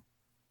in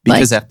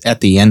Because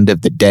at the end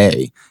of the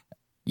day,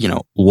 you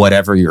know,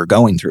 whatever you're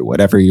going through,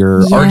 whatever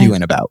you're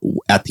arguing about,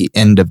 at the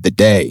end of the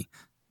day,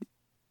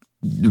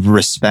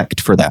 respect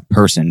for that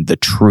person, the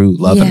true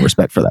love and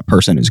respect for that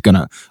person is going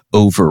to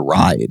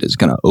override, is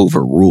going to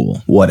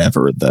overrule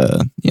whatever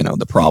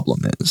the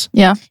problem is.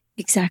 Yeah.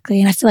 Exactly.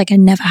 And I feel like I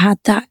never had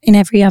that in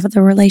every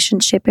other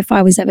relationship. If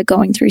I was ever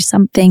going through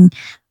something,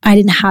 I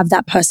didn't have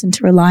that person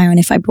to rely on.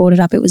 If I brought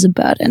it up, it was a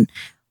burden.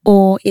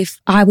 Or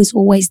if I was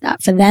always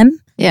that for them,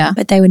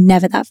 but they were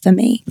never that for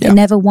me. They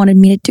never wanted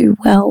me to do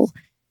well.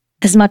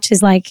 As much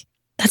as like,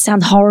 that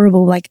sounds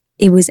horrible, like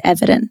it was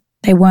evident.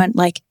 They weren't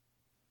like,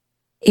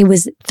 it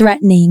was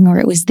threatening or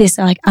it was this.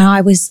 Like I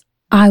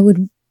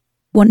would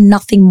want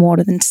nothing more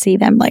than to see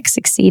them like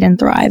succeed and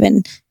thrive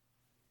and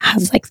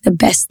have like the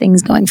best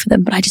things going for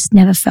them. But I just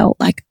never felt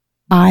like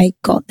I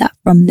got that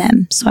from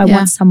them. So I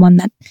want someone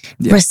that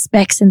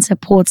respects and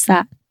supports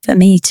that for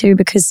me too,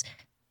 because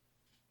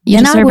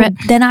then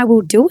I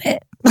will do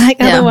it. Like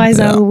otherwise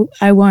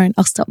I won't.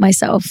 I'll stop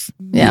myself.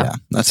 Yeah.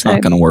 That's not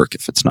going to work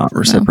if it's not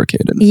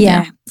reciprocated.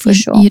 Yeah, for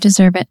sure. You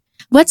deserve it.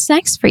 What's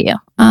next for you?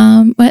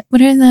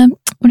 What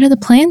are the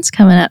plans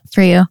coming up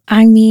for you?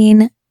 I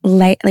mean,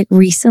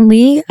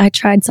 recently I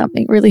tried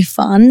something really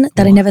fun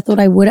that I never thought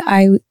I would.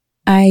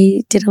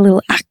 I did a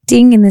little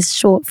acting in this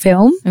short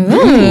film.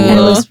 And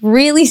it was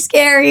really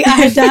scary. I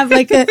had to have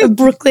like a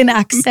Brooklyn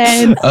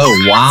accent.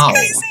 Oh, wow.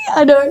 Crazy.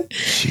 I know.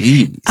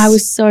 Jeez. I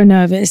was so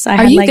nervous.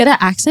 Are you good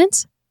at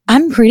accents?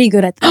 I'm pretty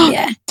good at that,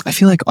 yeah. I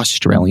feel like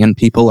Australian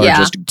people are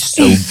just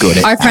so good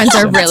at Our friends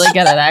are accents. really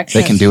good at accents.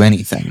 They can do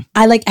anything.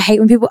 I hate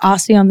when people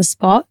ask me on the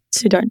spot,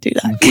 so don't do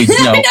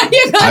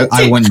that.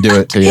 I wouldn't do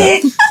it to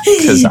you.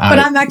 But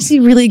I'm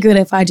actually really good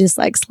if I just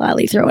like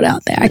slightly throw it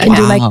out there. I can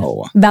do like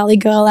Valley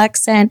Girl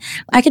accent.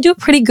 I can do a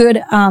pretty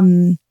good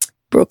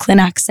Brooklyn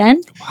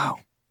accent. Wow.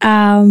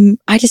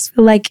 I just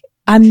feel like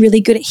I'm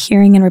really good at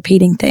hearing and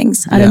repeating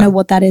things. I don't know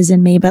what that is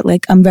in me, but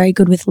like I'm very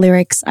good with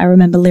lyrics. I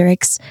remember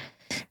lyrics.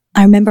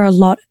 I remember a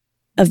lot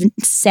of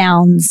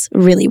sounds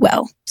really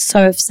well.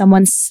 So if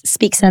someone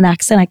speaks in an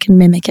accent, I can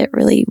mimic it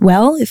really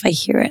well if I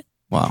hear it.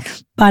 Wow.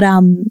 But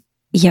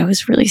it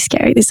was really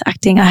scary, this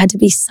acting. I had to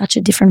be such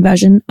a different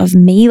version of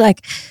me.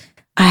 Like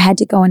I had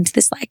to go into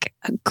this like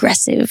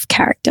aggressive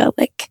character.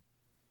 Like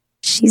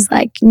she's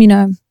like,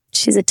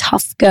 she's a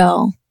tough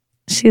girl.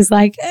 She's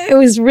like, it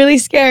was really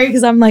scary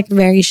because I'm like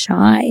very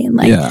shy and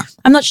like,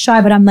 I'm not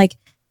shy, but I'm like,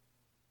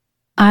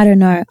 I don't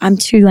know. I'm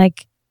too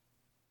like,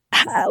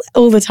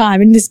 all the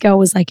time, and this girl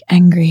was like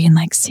angry and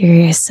like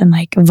serious and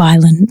like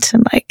violent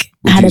and like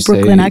had a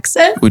Brooklyn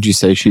accent. Would you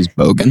say she's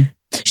bogan?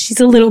 She's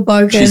a little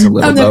bogan. She's a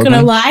little I'm not bogan?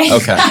 gonna lie.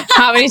 Okay.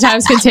 How many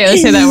times can Taylor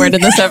say that word in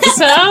this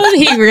episode?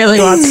 He really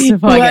wants to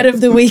plug Word it.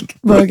 of the week,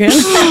 bogan.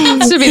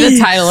 Should be the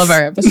title of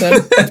our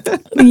episode.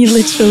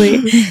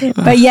 Literally.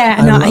 But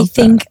I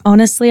think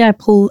honestly, I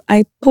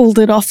pulled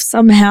it off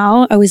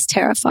somehow. I was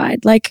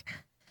terrified. Like,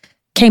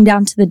 came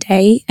down to the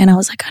day, and I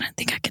was like, I don't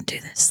think I can do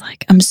this.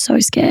 Like, I'm so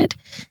scared.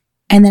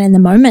 And then in the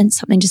moment,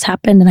 something just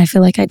happened and I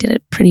feel like I did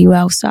it pretty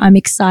well. So I'm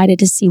excited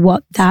to see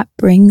what that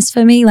brings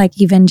for me.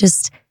 Like even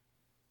just,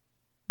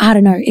 I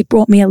don't know, it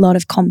brought me a lot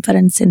of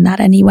confidence in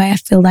that anyway. I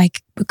feel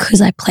like because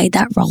I played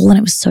that role and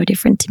it was so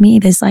different to me,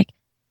 there's like,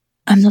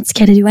 I'm not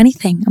scared to do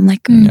anything. I'm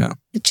like,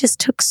 it just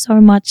took so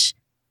much,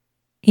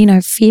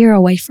 fear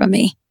away from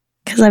me.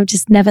 because I've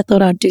just never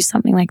thought I'd do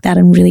something like that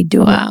and really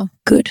do Wow. it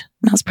good.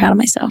 And I was proud of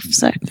myself.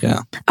 So Yeah.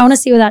 I want to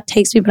see where that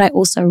takes me, but I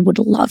also would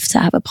love to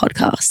have a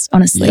podcast,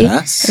 honestly.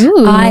 Yes.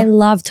 Ooh. I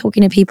love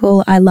talking to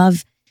people. I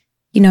love,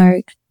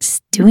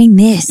 just doing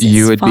this. It's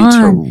You would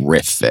fun. be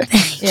terrific.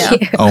 Yeah.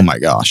 You. Oh my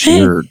gosh,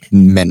 you're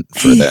meant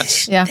for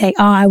this. Yeah.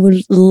 I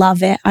would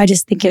love it. I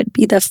just think it would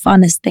be the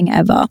funnest thing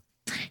ever.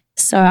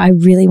 So I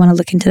really want to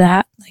look into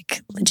that,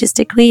 like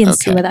logistically, and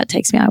see Okay. where that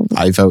takes me.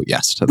 I vote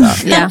yes to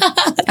that. Yeah.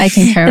 I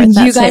concur And with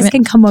that you guys statement.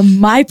 can come on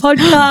my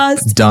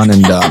podcast. Done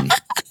and done.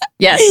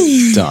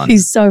 Yes. Done.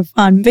 He's so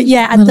fun. But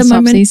yeah, at Little the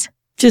moment, swapsies.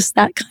 just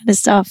that kind of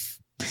stuff.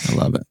 I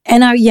love it.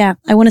 And I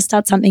want to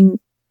start something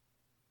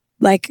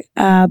like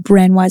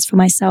brand wise for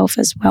myself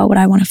as well, but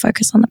I want to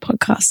focus on the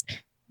podcast.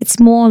 It's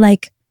more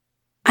like,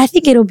 I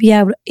think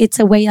it's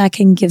a way I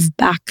can give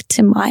back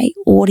to my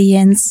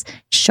audience,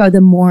 show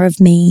them more of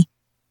me.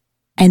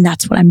 And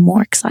that's what I'm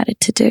more excited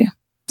to do.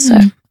 So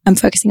I'm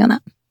focusing on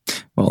that.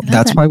 Well,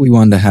 that's why we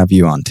wanted to have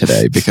you on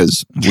today,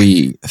 because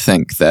we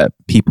think that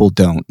people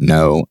don't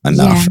know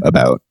enough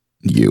about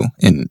you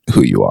and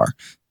who you are.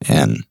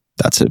 And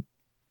that's a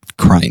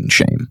crying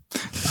shame,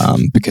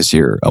 because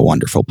you're a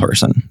wonderful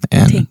person.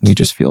 And Thank we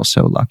just feel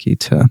so lucky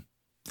to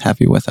have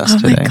you with us Oh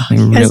my today. God, We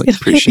you guys really gonna make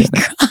appreciate me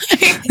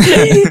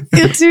it. cry.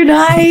 You're too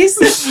nice.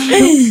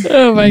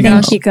 Oh my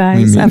gosh. Thank you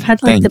guys. I've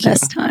had like Thank the you.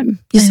 best time.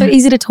 You're so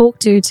easy to talk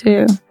to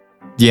too.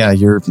 Yeah,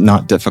 you're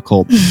not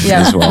difficult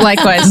Yeah. as well.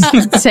 Likewise.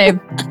 Same.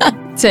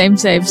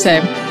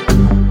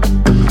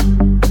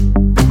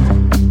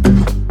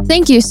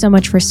 Thank you so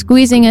much for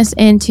squeezing us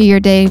into your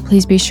day.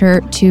 Please be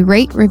sure to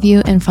rate,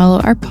 review, and follow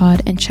our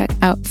pod, and check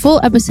out full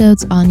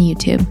episodes on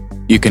YouTube.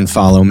 You can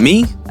follow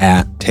me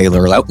at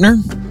Taylor Lautner,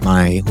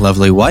 my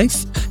lovely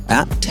wife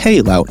at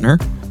Tay Lautner.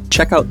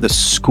 Check out The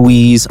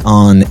Squeeze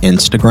on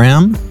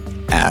Instagram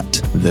at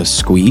The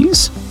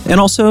Squeeze. And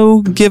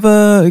also give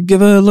a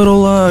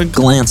little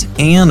glance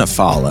and a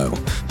follow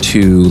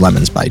to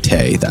Lemons by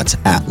Tay. That's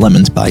at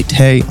Lemons by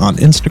Tay on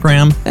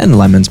Instagram and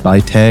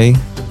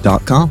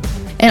lemonsbytay.com.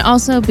 And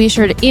also be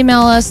sure to email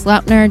us,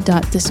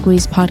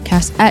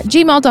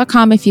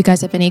 lautner.thesqueezepodcast@gmail.com if you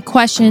guys have any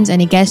questions,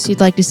 any guests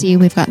you'd like to see.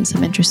 We've gotten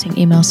some interesting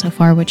emails so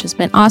far, which has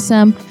been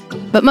awesome.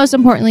 But most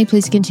importantly,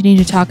 please continue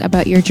to talk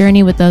about your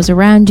journey with those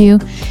around you,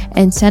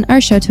 and send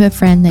our show to a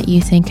friend that you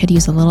think could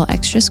use a little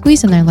extra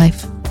squeeze in their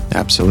life.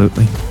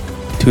 Absolutely.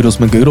 Toodles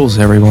magoodles,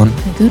 everyone.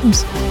 My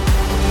goodness.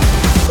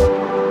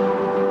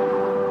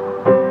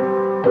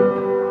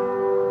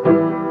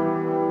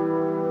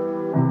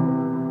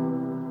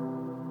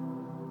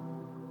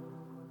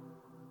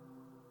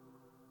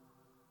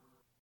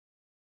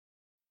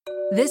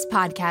 This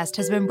podcast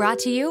has been brought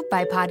to you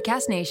by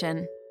Podcast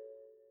Nation.